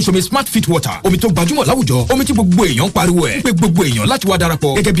Limited tí wọ́n ń ṣomi smart fit water omi tó gbajúmọ̀ láwùjọ omi tí gbogbo èèyàn ń pariwo ẹ̀ pé gbogbo èèyàn láti wá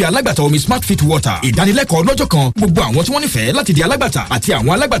darapọ̀ gẹ́gẹ́ bí alágbàtà omi smart fit water ìdánilẹ́kọ̀ọ́ lọ́jọ́ kan gbogbo àwọn tí wọ́n nífẹ̀ẹ́ láti di alágbàtà àti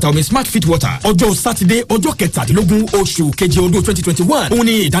àwọn alágbàtà omi smart fit water ọjọ́ sátidé ọjọ́ 17 oṣù keje ọdún 2021 òun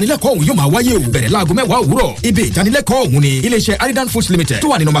ni ìdánilẹ́kọ̀ọ́ ọ̀hún yóò máa wáyé o bẹ̀rẹ̀ láago 10 òwúrọ̀ ibi ìdánilẹ́kọ̀ọ́ ọ̀hún ni iléeṣẹ́ Aridan Foods Limited tó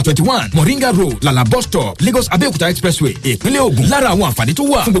wà ní nọ́mbà 21 Moringa Road Lala bus stop Lagos Abẹ́òkúta Expressway ìpínlẹ̀ Ògùn. lára àwọn àǹfààní tó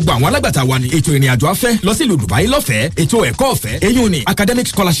wà fún gbogbo àwọn alágbàtà wa ni ètò ìrìnàjò afẹ́ lọ sí ìlú Dubai lọ́fẹ̀ẹ́ ètò ẹ̀kọ́ ọ̀fẹ́ eyín ni academic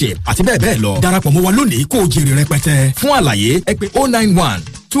scholarship àti bẹ́ẹ̀ bẹ́ẹ̀ lọ. darapọ̀ mọ́ wa lónìí kó o jèrè rẹpẹtẹ. fún àlàyé ẹ pè 091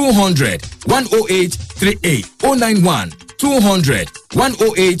 200 108 38 091 200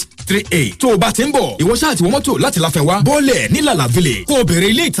 108 38. tó o bá ti ń bọ̀ ìwọ ṣáà ti wọ mọ́tò láti láfẹ́ wá bọ́ọ̀lẹ̀ ní Lala Village kó o bèrè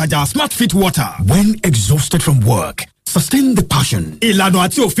ilé ìtajà Smart Fit Water. When exhausted from work, sustain the passion. ìlànà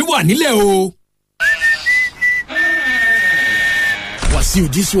àti òfin wà nílẹ̀ o. As you,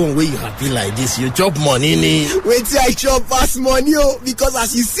 this one where you happy like this, you chop money, ni. Wait till I chop pass money, because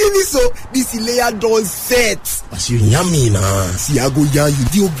as you see me so, this layer don't set. As you yummy now. See, I go yarn you.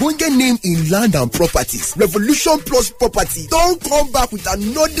 The Ogbonge name in land and properties, Revolution Plus Property, don't come back with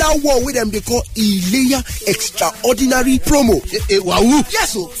another one with them they call Ileya Extraordinary Promo. Wahoo!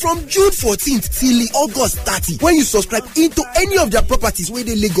 Yes, so from June 14th till August 30, when you subscribe into any of their properties where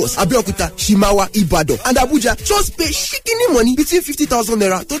they Lagos, Abeokuta, Shimawa, Ibadan, and Abuja, just pay shikini money between 50,000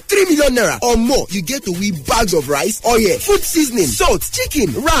 naira to 3 million naira or more. You get to win bags of rice, oil, food seasoning, salt,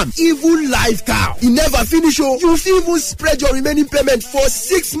 chicken, ram, even live cow. You never finish, you fit even spread your remaining payment for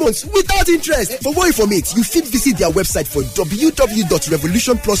 6 months without interest. For more information, you fit visit their website for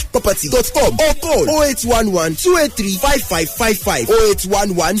www.revolutionplusproperty.com or call 0811 283 5555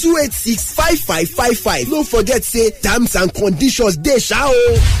 0811 286 5555. Don't forget, say terms and conditions they shall.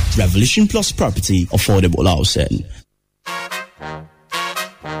 Revolution Plus Property, affordable housing.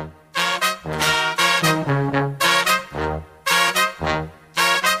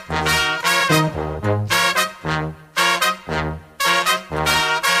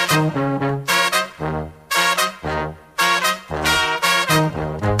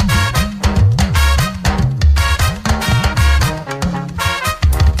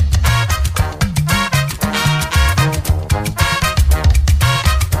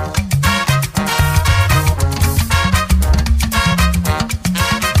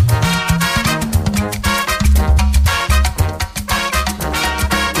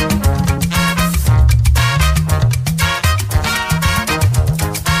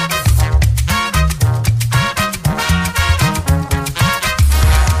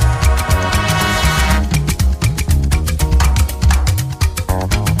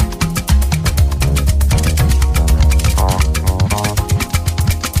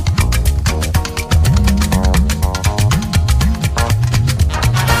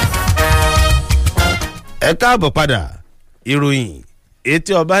 ẹ káàbọ̀ padà ìròyìn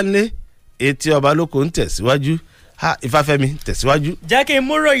etí ọba ńlé etí ọba lóko ń tẹ̀síwájú Ifáfẹ́mi tẹ̀síwájú. jẹ́ kí n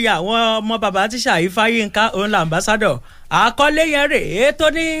múròyìn àwọn ọmọ bàbá tíṣà Ifáyínká òun làǹbásádọ̀ àkọlé yẹn rèé tó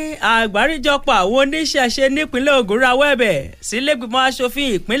ní àgbáríjọpọ̀ àwọn oníṣẹ̀ṣe nípínlẹ̀ Ògùn rawọ́ ẹ̀bẹ̀ sílẹ̀gbìmọ̀ aṣòfin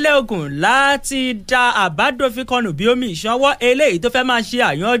ìpínlẹ̀ Ògùn láti da àbádòfin kan nù bí omi ìṣanwọ́ eléyìí tó fẹ́ máa ṣe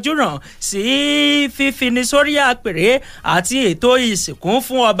àyànjúràn sí fífini sórí àpèrè àti ètò ìsìnkú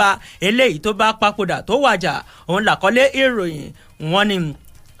fún ọba eléyìí tó bá papòdà tó wàjà òun làkọlé ìròyìn wọn ni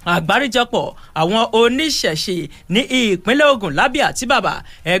àgbáríjọpọ̀ àwọn oníṣẹ̀ṣe ní ìpínlẹ̀ Ògùn lábẹ́ àtíbàbà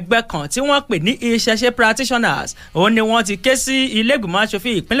ẹgbẹ́ kan tí wọ́n pè ní ìṣẹ̀ṣe practitioners òun ni wọ́n ti ké sí ilé-ìgbìmọ̀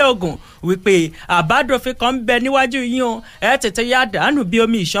aṣòfin ìpínlẹ̀ Ògùn wípé àbádòfin kan ń bẹ níwájú yín o ẹ tètè ya dànù bí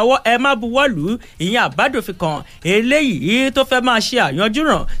omi ìṣọwọ́ ẹ má buwọ́lù ìyẹn àbádòfin kan eléyìí tó fẹ́ máa ṣe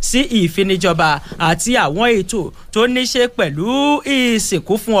àyànjúràn sí ìfinijọba àti àwọn ètò tó ní ṣe pẹ̀lú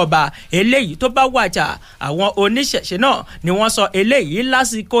ìsìnkú fún ọba eléyìí tó bá wàjà àwọn oníṣẹ̀ṣe náà ni wọ́n sọ eléyìí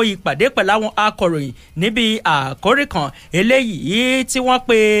lásìkò ìpàdé pẹ̀lú àwọn akọ̀ròyìn níbi àkórí kan eléyìí tí wọ́n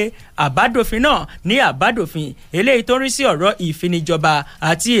pe àbádòfin náà ní àbádòfin eléyìí tó ń rí sí ọ̀rọ̀ ìfinijọba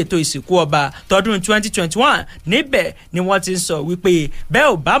àti ètò ìsìnkú ọba tọdún 2021 níbẹ̀ ni wọ́n ti ń sọ wípé bẹ́ẹ̀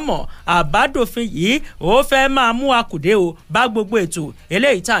ò bá mọ̀ àbádòfin yìí ó fẹ́ máa mú akùdé o bá gbogbo ètò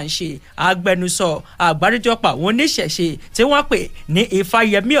eléyìí tá à ń ṣe agbẹnusọ àgbáríjọpọ̀ àwọn oníṣẹ̀ṣe tí wọ́n pè ní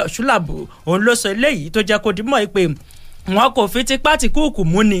Ifáyẹmí Ọ̀ṣúlàbù òun ló sọ eléyìí tó jẹ́ kó dimọ̀ pé wọn kò fi tipá tí kúùkù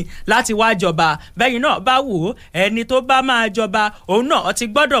mú ni láti wá jọba bẹ́yìn náà bá wò ó ẹni tó bá máa jọba òun náà ti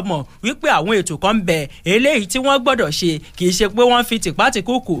gbọ́dọ̀ mọ̀ wípé àwọn ètò kan ń bẹ eléyìí tí wọ́n gbọ́dọ̀ ṣe kì í ṣe pé wọ́n fi tipá tí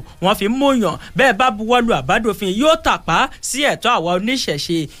kúùkù wọ́n fi mú yàn bẹ́ẹ̀ bá buwọ́lu àbádòfin yóò tàpá sí ẹ̀tọ́ àwọn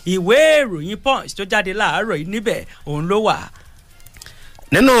oníṣẹ̀ṣe ìwé ìròyìn Punch tó jáde láàárọ̀ yìí níbẹ̀ òun ló wà.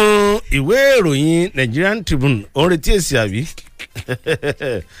 nínú ìwé ìròyìn Nigerian Tribune òun retí èsì àbí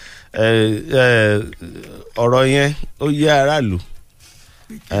ọ̀rọ̀ yẹn ó yé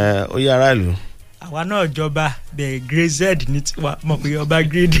aráàlú àwa náà jọba bẹ́ẹ̀ grade Z ní tiwa mọ̀ pé ọba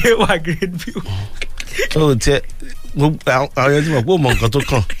grade A wà grade B. ó tẹ àwọn yẹn ti mọ̀ pé ó mọ nǹkan tó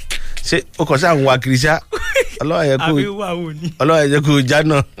kàn ṣé ó kàn sáà ń wa kiri ṣá ọlọ́wà yẹ kó já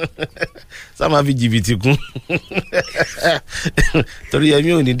náà sá máa fi jìbìtì kún torí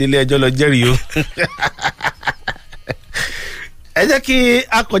Yẹmí ò ní délé ẹjọ́ lọ jẹ́rìí o. ẹ jẹ́ kí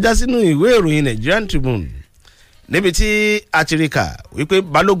a kọjá sínú ìwé ìròyìn Nigerian Tribune níbi tí a ti rí kà wípé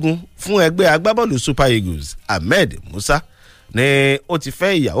balógun fún ẹgbẹ́ agbábọ́ọ̀lù Super Eagles Ahmed Musa ni ó ti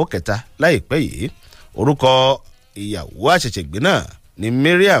fẹ́ ìyàwó kẹta láìpẹ́ yìí orúkọ ìyàwó àṣẹ̀ṣẹ̀gbé náà ni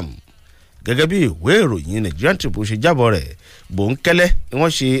Mariam gẹ́gẹ́ bí ìwé ìròyìn Nigerian Tribune ṣe jábọ̀ rẹ̀ bòńkẹ́lẹ́ ni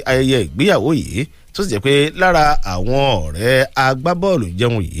wọ́n ṣe ayẹyẹ ìgbéyàwó yìí tó sì jẹ́ pé lára àwọn ọ̀rẹ́ agbábọ́ọ̀lù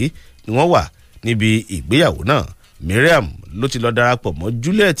jẹun yìí ni wọ́n wà níbi ìgbéyàwó náà Mariam ló ti lọ darapọ̀ mọ́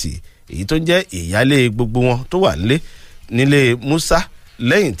Juliet èyí tó jẹ́ ìyálé gbogbo wọn tó wà nílé Musa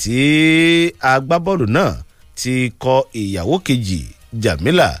lẹ́yìn tí agbábọ́ọ̀lù náà ti kọ ìyàwó kejì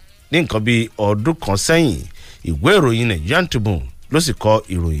Jamila ní nǹkan bíi ọdún kan sẹ́yìn. Ìwé ìròyìn Nigerian Tribune ló sì kọ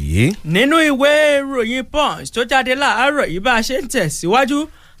ìròyìn yìí. Nínú ìwé ìròyìn Punch tó jáde láàárọ̀ yìí bá a ṣe ń tẹ̀síwájú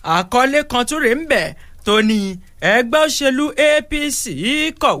àkọlé kan tó rè ń bẹ̀ tó ní ẹgbẹ́ òṣèlú APC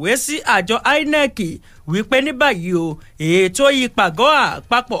kọ̀wé sí àjọ INEC wípé ní báyìí o ètò ìpàgọ́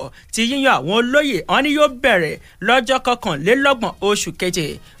àpapọ̀ ti yíyan àwọn olóyè wọn ni yóò bẹ̀rẹ̀ lọ́jọ́ 21 oṣù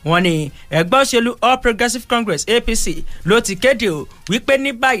keje. Wọ́n ní ẹgbẹ́ òṣèlú All Progressives Congress APC ló ti kéde o wípé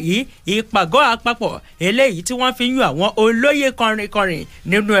ní báyìí ìpàgọ́ àpapọ̀ eléyìí tí wọ́n fi yan àwọn olóyè kọrinkọrin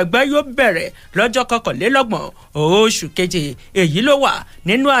nínú ẹgbẹ́ yóò bẹ̀rẹ̀ lọ́jọ́ 21 oṣù keje. Èyí ló wà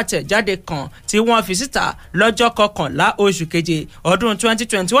nínú àtẹ̀jáde kan tí wọ́n fi síta lọ́jọ́ 11 oṣù keje ọdún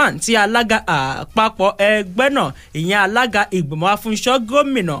 2021 tí alága àpapọ̀ ẹgbẹ́ náà ìyẹn alága ìgbìmọ̀ afúnṣọ́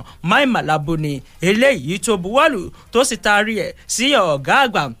gómìnà Mai Mala Buni eléyìí tó buwọ́lù tó sì taari ẹ̀ sí ọ̀gá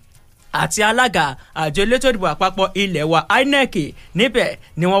àgbà àti alága àjọ elétò ìdìbò àpapọ̀ ilẹ̀ wa INEC. Níbẹ̀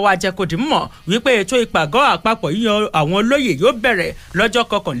ni wọ́n wá jẹ́ kó di mọ̀ wípé ètò ìpàgọ́ àpapọ̀ yíyan àwọn olóyè yóò bẹ̀rẹ̀ lọ́jọ́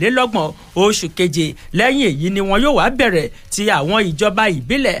 21 oṣù keje. Lẹ́yìn èyí ni wọn yóò wá bẹ̀rẹ̀ ti àwọn ìjọba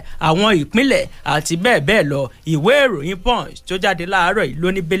ìbílẹ̀ àwọn ìpínlẹ̀ àti bẹ́ẹ̀ bẹ́ẹ̀ lọ. Ìwé ìròyìn Punch tó jáde láàárọ̀ yìí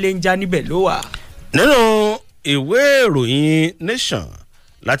ló ní belenja níbẹ̀ ló wà. Nínú ìwé ìròyìn Nation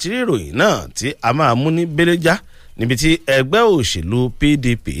láti rí ìròyìn náà tí a máa mú ní belenja níbi tí ẹgbẹ́ òṣèlú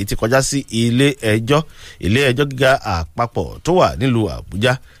PDP ti kọjá sí ilé ẹjọ́ gíga àpapọ̀ tó wà nílùú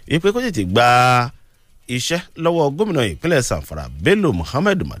Àbújá wípé kó tètè gba iṣẹ́ lọ́wọ́ gómìnà ìpínlẹ̀ Zamfara Bello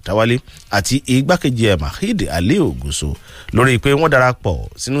Muhammad Matawalle àti igbákejì ẹ̀ Mahid Ali Ogunso lórí pé wọ́n darapọ̀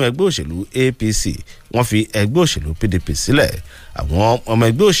sínú ẹgbẹ́ òṣèlú APC wọ́n fi ẹgbẹ́ òṣèlú PDP sílẹ̀. Àwọn ọmọ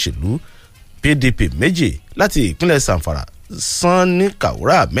ẹgbẹ́ òṣèlú PDP méjì láti ìpínlẹ̀ Zamfara Sani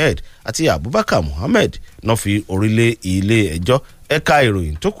Kaura Ahmed àti Abubakar Muhammed náà fi orílẹ̀ ilé ẹjọ́ ẹ̀ka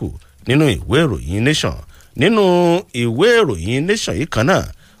ìròyìn tó kù nínú ìwé ìròyìn Nation. Nínú ìwé ìròyìn Nation yìí kan náà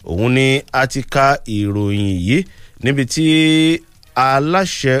òun ni a ti ka ìròyìn yìí níbi tí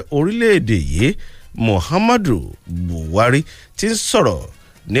aláṣẹ orílẹ̀-èdè yìí Muhammadu Buhari ti ń sọ̀rọ̀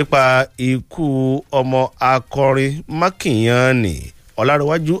nípa ikú ọmọ akọrin Mákìnyànní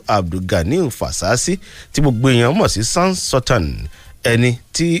Ọlárẹ̀wájú Abdulganil Fasasi tí gbogbo èèyàn mọ̀ sí San Sultan ẹni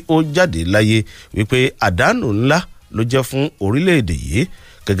tí ó jáde láyé wípé àdánù ńlá ló jẹ́ fún orílẹ̀-èdè yìí.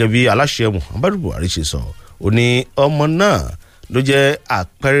 Gẹ́gẹ́ bí aláṣẹ Muhammadu Buhari ṣe sọ ó ní ọmọ náà ló jẹ́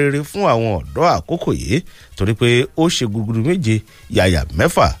àpẹrẹrẹ fún àwọn ọ̀dọ́ àkókò yìí torí pé ó ṣe gudugudu méje yàyà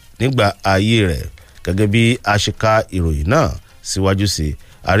mẹ́fà nígbà ayé rẹ̀. Gẹ́gẹ́ bí aṣíka ìròyìn náà síwájú sí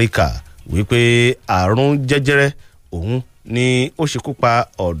àríkà wípé àrùn jẹjẹrẹ òun ni ó ṣekú pa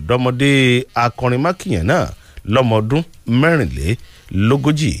ọ̀dọ́mọdé akọrin Mákìnyàn náà lọ́mọ ọdún 34.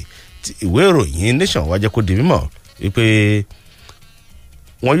 Ìwé ìròyìn Nation wá jẹ́ kó di mímọ̀ wípé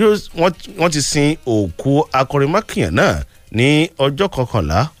wọ́n ti sin òkú akọrin Mákìnyàn náà ní ọjọ́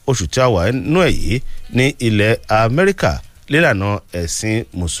 11 oṣù tí a wà nínú ẹ̀ yìí ní ilẹ̀ Amẹ́ríkà lílànà ẹ̀sìn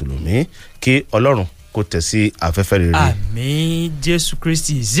mùsùlùmí. Kí Ọlọ́run kó tẹ̀ sí afẹ́fẹ́ rere. Àmín Jésù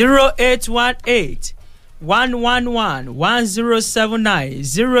Kristi. 0818 111 1079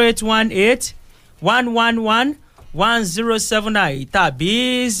 0818 111 1079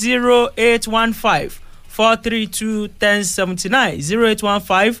 tàbí 0815 432 1079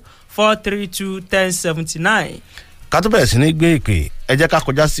 0815 432 1079. Ká tó bẹ̀rẹ̀ sí ní gbé ìpè ẹ jẹ́ ká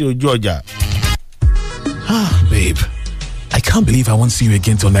kọjá sí ojú ọjà. Babe, I can't believe I won't see you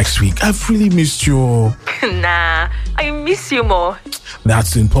again till next week. I've really missed you. Nah, I miss you more.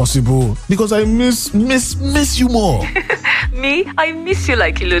 That's impossible because I miss you more. Me, I miss you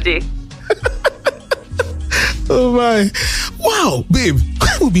like Ilode. Oh my. Wow, babe.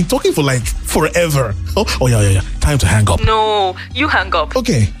 We've been talking for like forever. Oh yeah. Time to hang up. No, you hang up.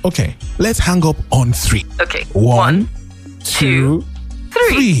 Okay. Let's hang up on 3. Okay. 1, 2,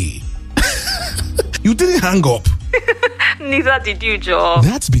 3. You didn't hang up. Neither did you, Joe.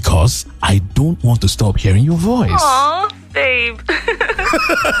 That's because I don't want to stop hearing your voice. Aw, babe.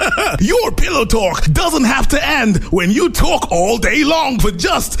 Your pillow talk doesn't have to end when you talk all day long for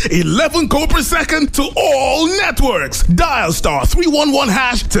just 11 co per second to all networks. Dial star 311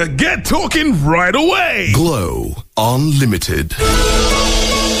 hash to get talking right away. Glow Unlimited.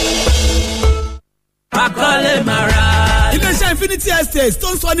 Makole Mara. iléeṣẹ́ Infinity Estate tó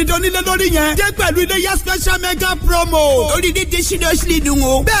ń sọ ní donílé lórí yẹn jẹ́ pẹ̀lú iléyá special mega promo. lórí dídí seriously dùn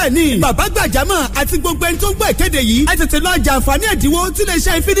o. bẹ́ẹ̀ni bàbá gbàjámọ̀ àti gbogbo ẹni tó ń gbọ́ ìkéde yìí ẹ tètè lọ jàǹfààní ẹ̀dínwó tí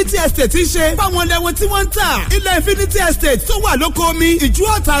iléeṣẹ́ Infinity Estate ń ṣe fáwọn lẹ́wọ̀n tí wọ́n ń tà. ilẹ̀ Infinity Estate tó wà lóko omi ìjú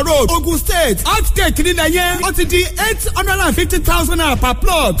ọ̀tà road Ogun State outcake nílẹ̀ yẹn ó ti di 850,000 naira per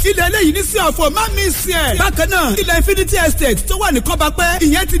plot. ilẹ̀ eléyìí ní sí ọ̀fọ̀ má mi sí ẹ̀. bákan náà ilẹ̀ Infinity Estate tó wà ní Kọ́bápẹ́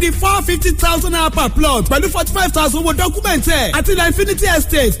ìyẹn ti di 450,000 naira per plot pẹ̀lú 45,000 owó dọ́kúmẹ̀ntì ẹ̀. àti ilẹ̀ Infinity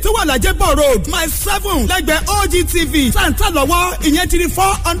Estate tó wà lájẹ́bọ̀ road mile 7 lẹ́gbẹ̀ẹ́ OGTV tàǹtà lọ́wọ́ ìyẹn ti di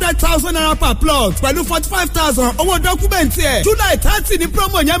 400,000 naira per plot pẹ̀lú 45,000 owó dọ́kúmẹ̀ntì ẹ̀. July 30 ni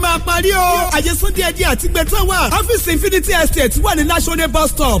promo yẹn máa parí o. àyẹ̀sùn díẹ̀díẹ̀ àti gbẹ̀tọ̀ wà. ọ́fíìsì Infinity Estate wà ní Lashone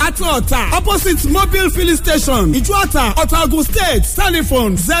bus stop àti Ọ̀tà opposite mobile filling station ìjú Ọ̀tà Ọ̀tà Ogun State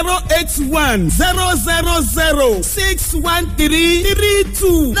telephone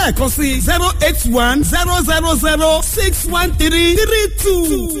 081-000-61332 lẹ́ẹ̀kan sí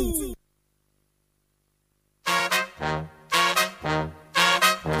 081-000-61332.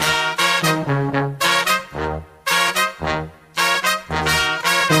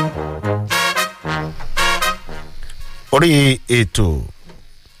 orí ètò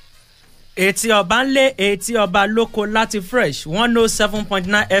etí ọba ńlé etí ọba lóko láti fresh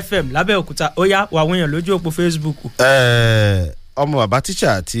 107.9 FM lábẹ́òkúta ó yá wà wọ́nyàn lójú òpó Facebook. ọmọ bàbá tíṣà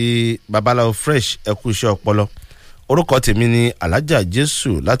àti babaláwo fresh ẹkú iṣẹ́ ọpọlọ orúkọ tèmi ni alájà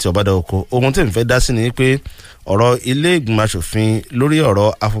jésù láti ọbàdàn oko. ohun tèmi fẹ́ dá sí ni pé ọ̀rọ̀ ilé ìgbìmọ̀ asòfin lórí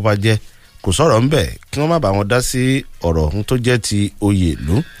ọ̀rọ̀ afọbajẹ kò sọ̀rọ̀ ńbẹ̀ kí wọ́n má bá wọn dá sí ọ̀rọ̀ ohun tó jẹ́ ti oyè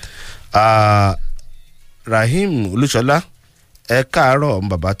ìlú. Rahim Olúṣọlá ẹ káàárọ̀ ọmọ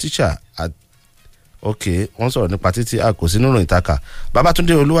bàbá tíṣà ok wọ́n sọ̀rọ̀ nípa títí àkòsí nínú ìtaka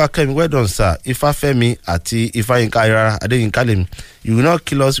Babátúndé Olúwakẹ́mi well sir Ifáfẹ́mi àti Ifáyínká Ayọ̀rá Adéyínká lèmi you will not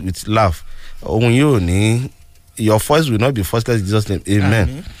kill us with laugh ohun yóò ní your voice will not be voiceless in Jesus name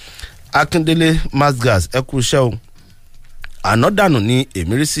amen. Akíndélé Masgas ẹ kú iṣẹ́ o ànádànù ni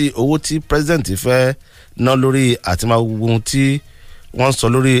èmi rí sí owó tí president fẹ́ ná lórí àtìmáwùgbùn tí wọ́n sọ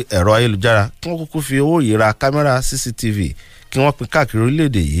lórí ẹ̀rọ ayélujára kí wọ́n kúkú fi owó yìí ra kámẹ́rà CCTV kí wọ́n pín káàkiri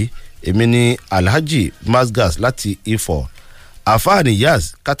orílẹ̀-èdè yìí. èmi ni Alhaji Masgas láti Ifọ̀. Àfáà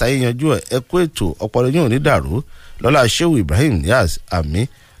Niyaz kátàyé yanjú ẹ kú ètò ọpọlọ yóò ní dàrú lọ́lá Shehu Ibrahim Niyaz àmì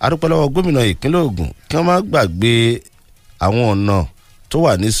adúpẹ́lọ́wọ́ gómìnà ìpínlẹ̀ Ògùn kí wọ́n má gbàgbé àwọn ọ̀nà tó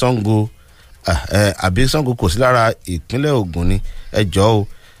wà ní Ṣàngó àbí Ṣàngó kò sí lára ìpínlẹ̀ Ògùn ni ẹ jọ̀ọ́ o.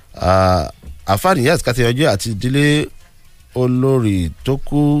 Àfáà Niyaz kátàyé yanjú àti ìdílé olórí tó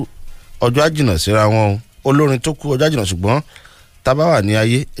kú ọjọ́ àjìnà síra wọn olórin tó kú ọjọ́ àjìnà ṣùgbọ́n tábà wà ní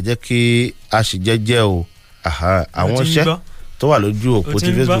ayé ẹ jẹ́ kí a sì jẹ́jẹ́ o àwọn iṣẹ́ tó wà lójú òpó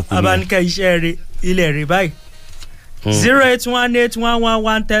ti Facebook mi. abanika iṣẹ́ rẹ̀ ilẹ̀ rẹ̀ báyìí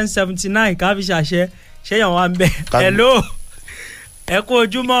 08181111079 káfí ṣàṣẹ ṣéyàn wà ń bẹ̀. hello ẹ kú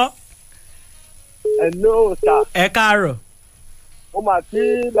ojúmọ́. hello sir. ẹ káàárọ̀. mo mà sí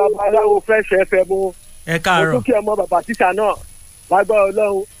babaláwo Fresh FM o. ẹ káàárọ̀. mo tún kí ọmọ bàbá tíṣà náà lágbára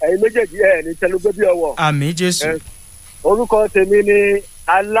Ọlọ́run ẹ̀yin méjèèjì ẹ̀ ní tẹnugbé bí ọwọ́. àmín Jésù. orúkọ tèmi ni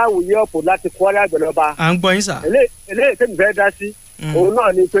aláwùyé ọ̀pọ̀ láti Kwara Àgbẹ̀lọba. à ń gbọ́ yín sà. eléyìí tèmi fẹ́ dá sí òun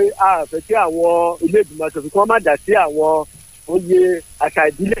náà ni pé a fẹ́ kí àwọn ilé ìgbìmọ̀ aṣòfin kí wọ́n má dá sí àwọn oyè àṣà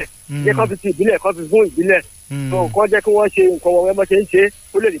ìbílẹ̀ jẹ́ kán fi ti ìbílẹ̀ kán fi fún ìbílẹ̀ tó nǹkan jẹ́ kí wọ́n ṣe nǹkan wọn wẹ́mọ́ ṣe ń ṣe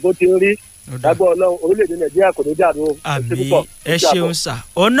ó lè dìbò ti ń rí lágbó Ọlọ́run orílẹ̀-èdè Nàìjíríà kò ní dàrú. àmín ẹ ṣeun sà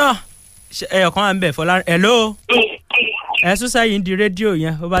òun náà ẹyọkan à ń bẹ̀ Fọlá hello ẹ tún sẹ́yìn di rédíò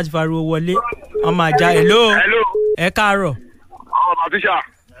yẹn ó bá ti fariwo wọlé ọmọ àjà hello ẹ káàárọ̀. ọmọ tíṣà.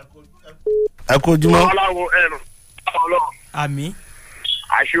 ẹ kú ojúmọ́. àmín.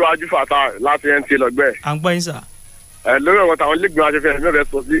 aṣíwájú fàtà láti nt lọgbẹ. à ń gbọ́ yín sà. lórí ọ̀rọ̀ táwọn lẹ́gbẹ̀ẹ́ aṣòfin ẹ̀mí rẹ̀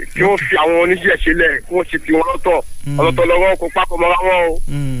sọ sí kí wọ́n fi àwọn oníṣẹ́ sílẹ̀ kí wọ́n ṣe ti wọn lọ́tọ̀ ọlọ́tọ̀ lọ́wọ́ kó pápọ̀ mọ́ra wọn o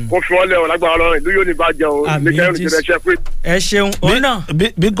kó fi wọ́n lẹ̀ ọ̀ lágbára Ọlọ́run ìlú yóò ní bàjẹ́ o ẹ ṣeun òun náà.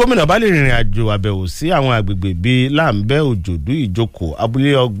 bí gómìnà bá lè rìnrìn àjò àbẹ̀wò sí àwọn agbègbè bíi láǹbẹ́ òjòdú ìjókòó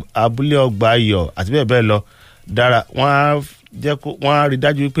abúlé ọgbà ayọ̀ àti bẹ́ẹ̀ bẹ́ẹ̀ lọ dára wọ́n á rí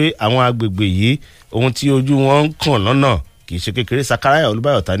dájú pé àwọn agbègbè yìí ohun tí ojú wọn ń kàn lọ́nà kì í ṣe kékeré. Sakaraya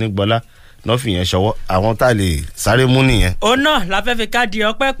Olúbáyọ̀ Tanígbọ́lá náà fi yẹn ṣọwọ́ àwọn tá a lè sáré mú nìyẹn. òun náà la fẹ́ fi káàdì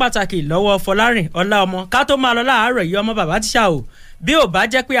ọpẹ́ pàtàkì lọ́wọ́ Fọlárìn Ọláọmọ ká tó máa lọ láàárọ̀ yìí ọmọ bàbá tíṣà o bí ò bá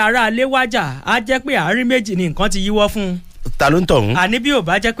jẹ́ pé ará alé wájà á jẹ́ pé àárín méjì ni nǹkan ti yíwọ́ fún un. ta ló ń tọ̀hún. àní bí ò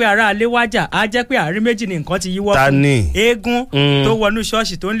bá jẹ́ pé ará alé wájà á jẹ́ pé àárín méjì ni nǹkan ti yíwọ́ fún un. ta ni. eégún tó wọnú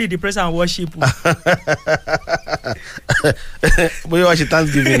ṣọ́ọ̀ṣì tó ń lead praise and worship. bóyá wàá ṣe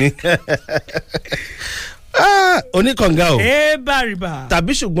Thanksgiving ni. oníkànga o. bàrìbà.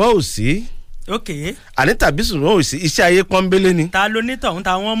 tàbí ṣùgbọ́n ò sí. àní tàbí ṣùgbọ́n òsì iṣẹ́ ayé pọ́nbélé ni. ta ló ní tọ̀hún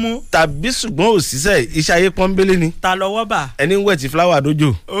ta wọ́n mú. tàbí ṣùgbọ́n òsìṣẹ́ iṣẹ́ ayé pọ́nbélé ni. ta lọ́wọ́ bà. ẹni ń wẹ̀ tí fúláwà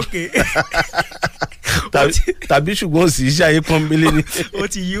dójò. tàbí ṣùgbọ́n òsì iṣẹ́ ayé pọ́nbélé ni. ó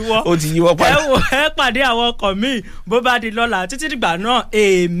ti yíwọ́ padà. ẹ pàdé àwọn ọkọ̀ míì bó bá di lọ́la títí dìgbà náà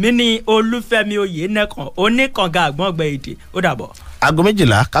èmi ni Olúfẹ́mi Oyènẹ́kan oníkànga àgbọ̀ngbẹ̀ èdè ó dàbọ̀. aago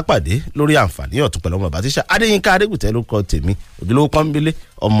 12 ká pàdé lórí àǹfààní ọ̀tún pẹ̀lú ọmọ bàbá tíṣà Adéyínká Adégbùtẹ́ ló kọ tèmi òjòlówó pọ́nbélé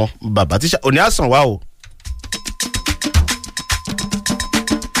ọmọ bàbá tíṣà òní àsàn wá o.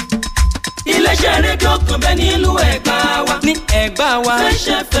 iléeṣẹ́ rédíò kan bẹ́ẹ̀ nílùú Ẹ̀gbá wa. ní Ẹ̀gbá wa. Fresh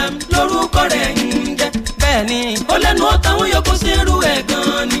FM lórúkọ rẹ̀ ń jẹ́. bẹ́ẹ̀ ni. ó lẹ́nu ó tàwọn yòókù sí irú ẹ̀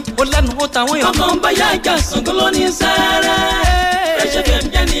gan-an ni. ó lẹ́nu ó tàwọn yòókù. ọkàn báyà ìjà Ṣàngó ló ní sáárá. Fresh FM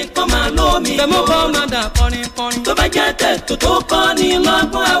jẹ́ nìkan máa lómi. bẹ́ẹ̀ mo kọ́ máa dà kọrin. tó bá jẹ́ tẹ̀ tó kọ́ ni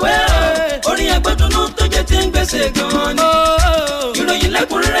lọ́gbọ́n àwẹ̀. orin ẹgbẹ́dúnú tó jẹ́ ti ń gbèsè gan-an ni. ìròyìn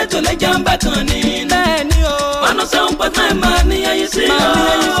lẹ́kùnrẹ́rẹ́ tó lẹ́jà ń bá kan ni. bẹ́ẹ̀ ni o. 107.9 máa ní ayé sí o.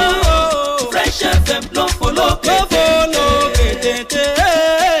 Fresh FM ló fò lókè tètè.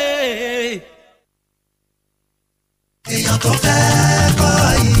 èèyàn tó fẹ́ kọ́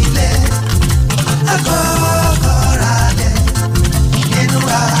ilé àkọ́kọ́ ra lẹ̀ nínú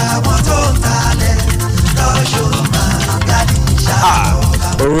àwọn tó ń talẹ̀ lọ́ṣọ́ máa gàdí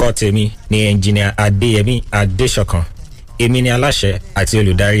ṣàkóso. orúkọ tèmi ni ẹnjìnìà Adéyẹmí Adéṣọ̀kan èmi ni aláṣẹ àti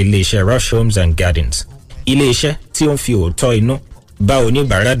olùdarí iléeṣẹ́ Rush Homes and Gardens iléeṣẹ́ tí ó ń fi òótọ́ inú bá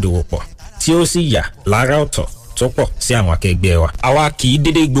oníbàárà dòwò pọ̀ tí ó sì yà lára ọ̀tọ̀ tó pọ̀ sí àwọn akẹgbẹ́ wa. àwa kì í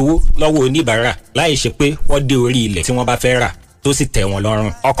dédé gbowó lọ́wọ́ oníbàárà láì ṣe pé wọ́n dé orí ilẹ̀ tí wọ́n bá fẹ́ rà tó sì tẹ́ wọn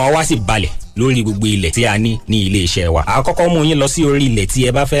lọ́rùn. ọkàn wa sì balẹ̀ lórí gbogbo ilẹ̀ tí a ní ilé iṣẹ́ wa. àkọ́kọ́ mú yín lọ sí orí ilẹ̀ tí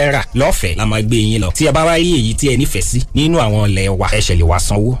ẹ bá fẹ́ rà lọ́fẹ̀ẹ́ la máa gbé yín lọ. tí ẹ bá wá rí èyí tí ẹ nífẹ̀ẹ́ sí nínú àwọn ilẹ̀ wa ẹ ṣẹ̀ lè wá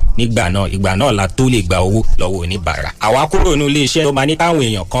sanwó ìgbà náà la tó lè gba owó lọ́wọ́ oníbàárà. àwa kúrò ní ilé iṣẹ́ tó máa ní káwọn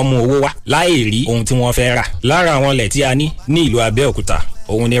èèyàn kan mú owó wá láì rí ohun tí wọ́n fẹ́ rà. lára àwọn ilẹ̀ tí a ní ìlú Abẹ́òkúta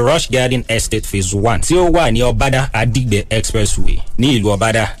òun ni Rush Garden Estate phase 1 tí ó wà ní Ọbádà Adigbe Expressway ní ìlú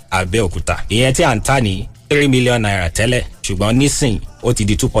Ọbádà Abẹ́òkúta. ìyẹn tí à ń tà ní 3 million naira tẹ́lẹ̀ ṣùgbọ́n nísìn ó ti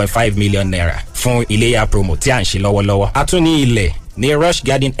di 2.5 million naira fún iléyà promo tí à ń ṣe lọ́wọ́lọ́wọ́. a tún ní ilẹ̀ ní Rush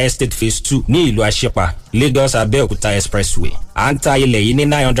Garden Estate phase 2 ní ìlú Àṣepa Lagos Abẹ́òkúta Expressway. à ń ta ilẹ̀ yìí ní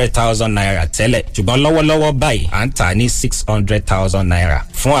 900,000 naira tẹ́lẹ̀ ṣùgbọ́n lọ́wọ́lọ́wọ́ báyìí à ń tà ní 600,000 naira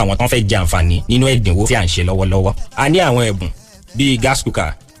fún àwọn tó ń fẹ́ jẹ àǹfààní nínú ẹ̀dínwó tí à ń ṣe lọ́wọ́lọ́wọ́. a ní àwọn ẹ̀bùn bíi gas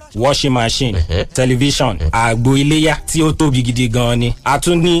cooker washing machine television àgbo iléyà tí ó tóbi gidi gan ni. a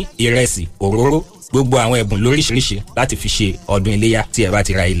tún ní ìrẹsì òróró gbogbo àwọn ẹ̀bùn lóríṣiríṣi láti fi ṣe ọdún iléyà tí ẹ bá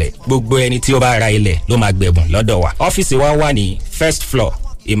ti ra ilẹ̀. gbogbo ẹni tí ó bá ra ilẹ̀ ló máa gbẹ̀bùn lọ́dọ̀ wa. ọ́fíìsì wa wà ní first floor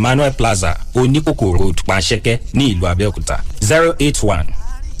Emmanuel Plaza Oníkòkò Road Panṣẹ́kẹ́ ní ìlú Abẹ́òkúta 081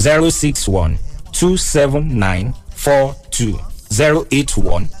 061 279 42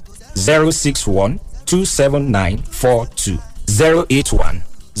 081 061 279 42 081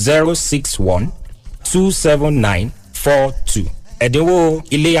 061 279 42. ẹ̀dínwó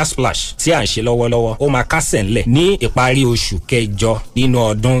iléyà splash tí à ń ṣe lọ́wọ́lọ́wọ́ ó máa kásẹ̀ ńlẹ̀ ní ìparí oṣù kẹjọ nínú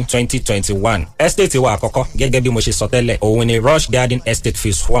ọdún 2021. estate wa àkọ́kọ́ gẹ́gẹ́ bí mo ṣe sọ tẹ́lẹ̀ òun ni Rush Garden Estate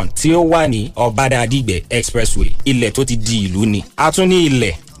phase 1 tí ó wà ní Ọbádà Adigbe Expressway. ilẹ̀ tó ti di ìlú ni. a tún ní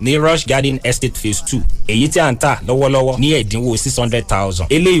ilẹ̀ ní Rush Garden Estate phase 2 èyí tí à ń tà lọ́wọ́lọ́wọ́ ní ẹ̀dínwó 600,000.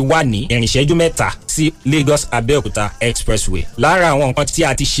 eléyìí wà ní ìrìnṣẹ́jú mẹ́ta sí Lagos Abẹ́òkúta Expressway. lára àwọn nǹkan tí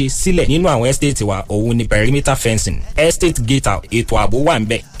a ti ṣe sílẹ̀ nínú àwọn estate wa òun ni perimeter fencing estate gate out ètò ààbò wà ń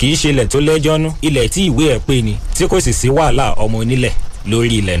bẹ̀. kì í ṣe ilẹ̀ tó lẹ́jọ́nú ilẹ̀ tí ìwé ẹ̀ pé ni tí kò sì sí wàhálà ọmọ onílẹ̀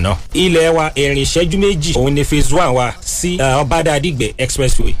lórí ilẹ̀ náà. ilẹ̀ wa ìrìnṣẹ́jú méjì òun ni phase 1 wa sí Ọbádà Adigbe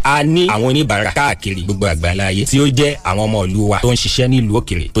Expressway. a ní àwọn oníbàárà káàkiri gbogbo àgbáńlá ayé tí ó jẹ́ àwọn ọmọ ìlú wa tó ń ṣiṣẹ́ nílùú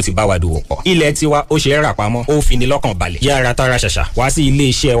òkèrè tó ti bá wa dòwò pọ̀. ilẹ̀ tiwa ó ṣe é rà pamọ́ ó fi ni lọ́kàn balẹ̀. yára tara ṣàṣà wá sí ilé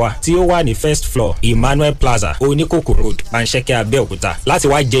iṣẹ́ wa tí ó wà ní first floor Emmanuel Plaza Oníkòkò Road Panṣẹ́kẹ́ Abẹ́òkúta láti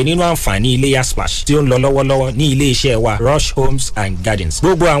wá jẹ nínú àǹfààní iléyà splash tí ó ń lọ lọ́wọ́lọ́wọ́ ní ilé iṣẹ́ wa Rush Homes and Gardens.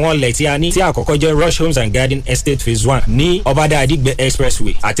 gbogbo àwọn ilẹ̀ tí a ní tí àkọ́kọ́ jẹ́ Rush Homes and Gardens Estate phase 1 ní Ọbádà Adigbe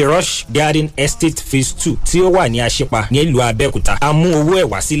Expressway àti Rush Garden Estate phase 2 tí ó wà ní Àṣepa ní ìlú Abẹ́òkúta. a mú owó ẹ̀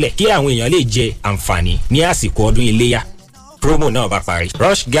wá sílẹ̀ kí àwọn èèyàn lè jẹ àǹfààní ní àsìkò ọdún iléyà. promo náà bá parí.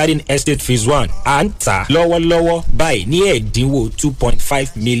 Rush Garden Estate phase 1 à ń tà lọ́wọ́lọ́wọ́ báyìí ní ẹ̀dínwó 2.5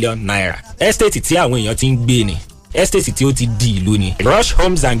 million naira. estate tí àwọn èèyàn ti ń gbé ni estate tí ó ti di ìlú ni. Rush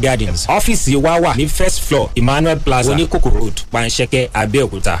Homes and Gardens ọ́fíìsì wa wà ní first floor Emmanuel Plaza Oníkòkò Road Panṣẹ́kẹ́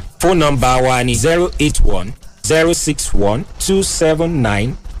Abẹ́òkúta. phone number wa ni 081 061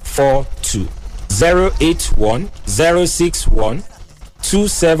 279 42 081 061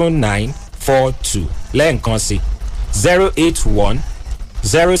 279 42 lẹ́ẹ̀kan sí 081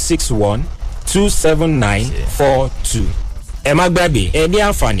 061 279 42 ẹ má gbàgbé ẹ ní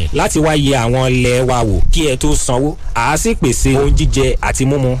àǹfààní láti wá yẹ àwọn ilẹ̀ wa wò kí ẹ tó sanwó àá sì pèsè ohun jíjẹ àti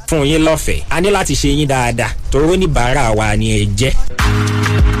mímu fún yín lọ́fẹ̀ẹ́ a ní láti ṣe yín dáadáa torí oníbàárà wa ni ẹ jẹ́.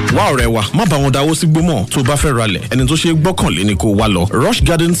 wá ọ̀rẹ́ wa má bá wọn dáwọ́ sí gbómọ̀ tó bá fẹ́ ralẹ̀ ẹni tó ṣe gbọ́kànlé ni kó wá lọ. Rush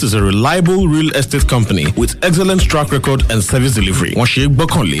Gardens is a reliable real estate company with excellent track record and service delivery. wọ́n ṣe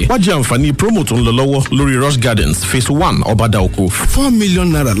gbọ́kànlé wá jẹ́ àǹfààní promo tó ń lọ lọ́wọ́ lórí Rush Gardens phase 1 Ọbadaoko. 4 million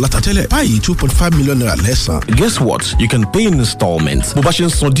naira látàtẹ́lẹ̀ báyìí 2.5 million naira lẹ́sàn. Guess what? You can pay in installments. bó bá ṣe ń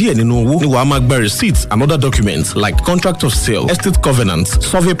san díẹ̀ nínú owó ni wàá máa gba receipts and other documents like contract of sale, estate covenant,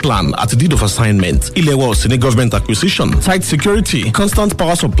 survey plan àti deed of assignment. ilé wa ò sí ní government acquisition, tight security, constant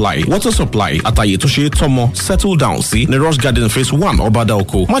power supply, water supply àtàyè tó ṣe é tọ́mọ settle down sí ní Rush Garden phase 1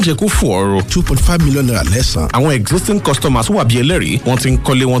 Ọbadaoko. má jẹ́ kó fún ọ̀rọ̀ 2.5 million naira lẹ́sàn. àwọn existing customers wà bí ẹlẹ́rìí wọ́n ti ń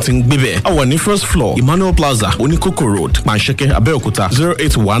kọ́lé wọ́n ti ń gbé bẹ̀. a wà ní first floor Emmanuel Plaza Oníkókó road Panṣẹ́kẹ́ Abẹ́òkúta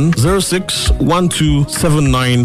 081061279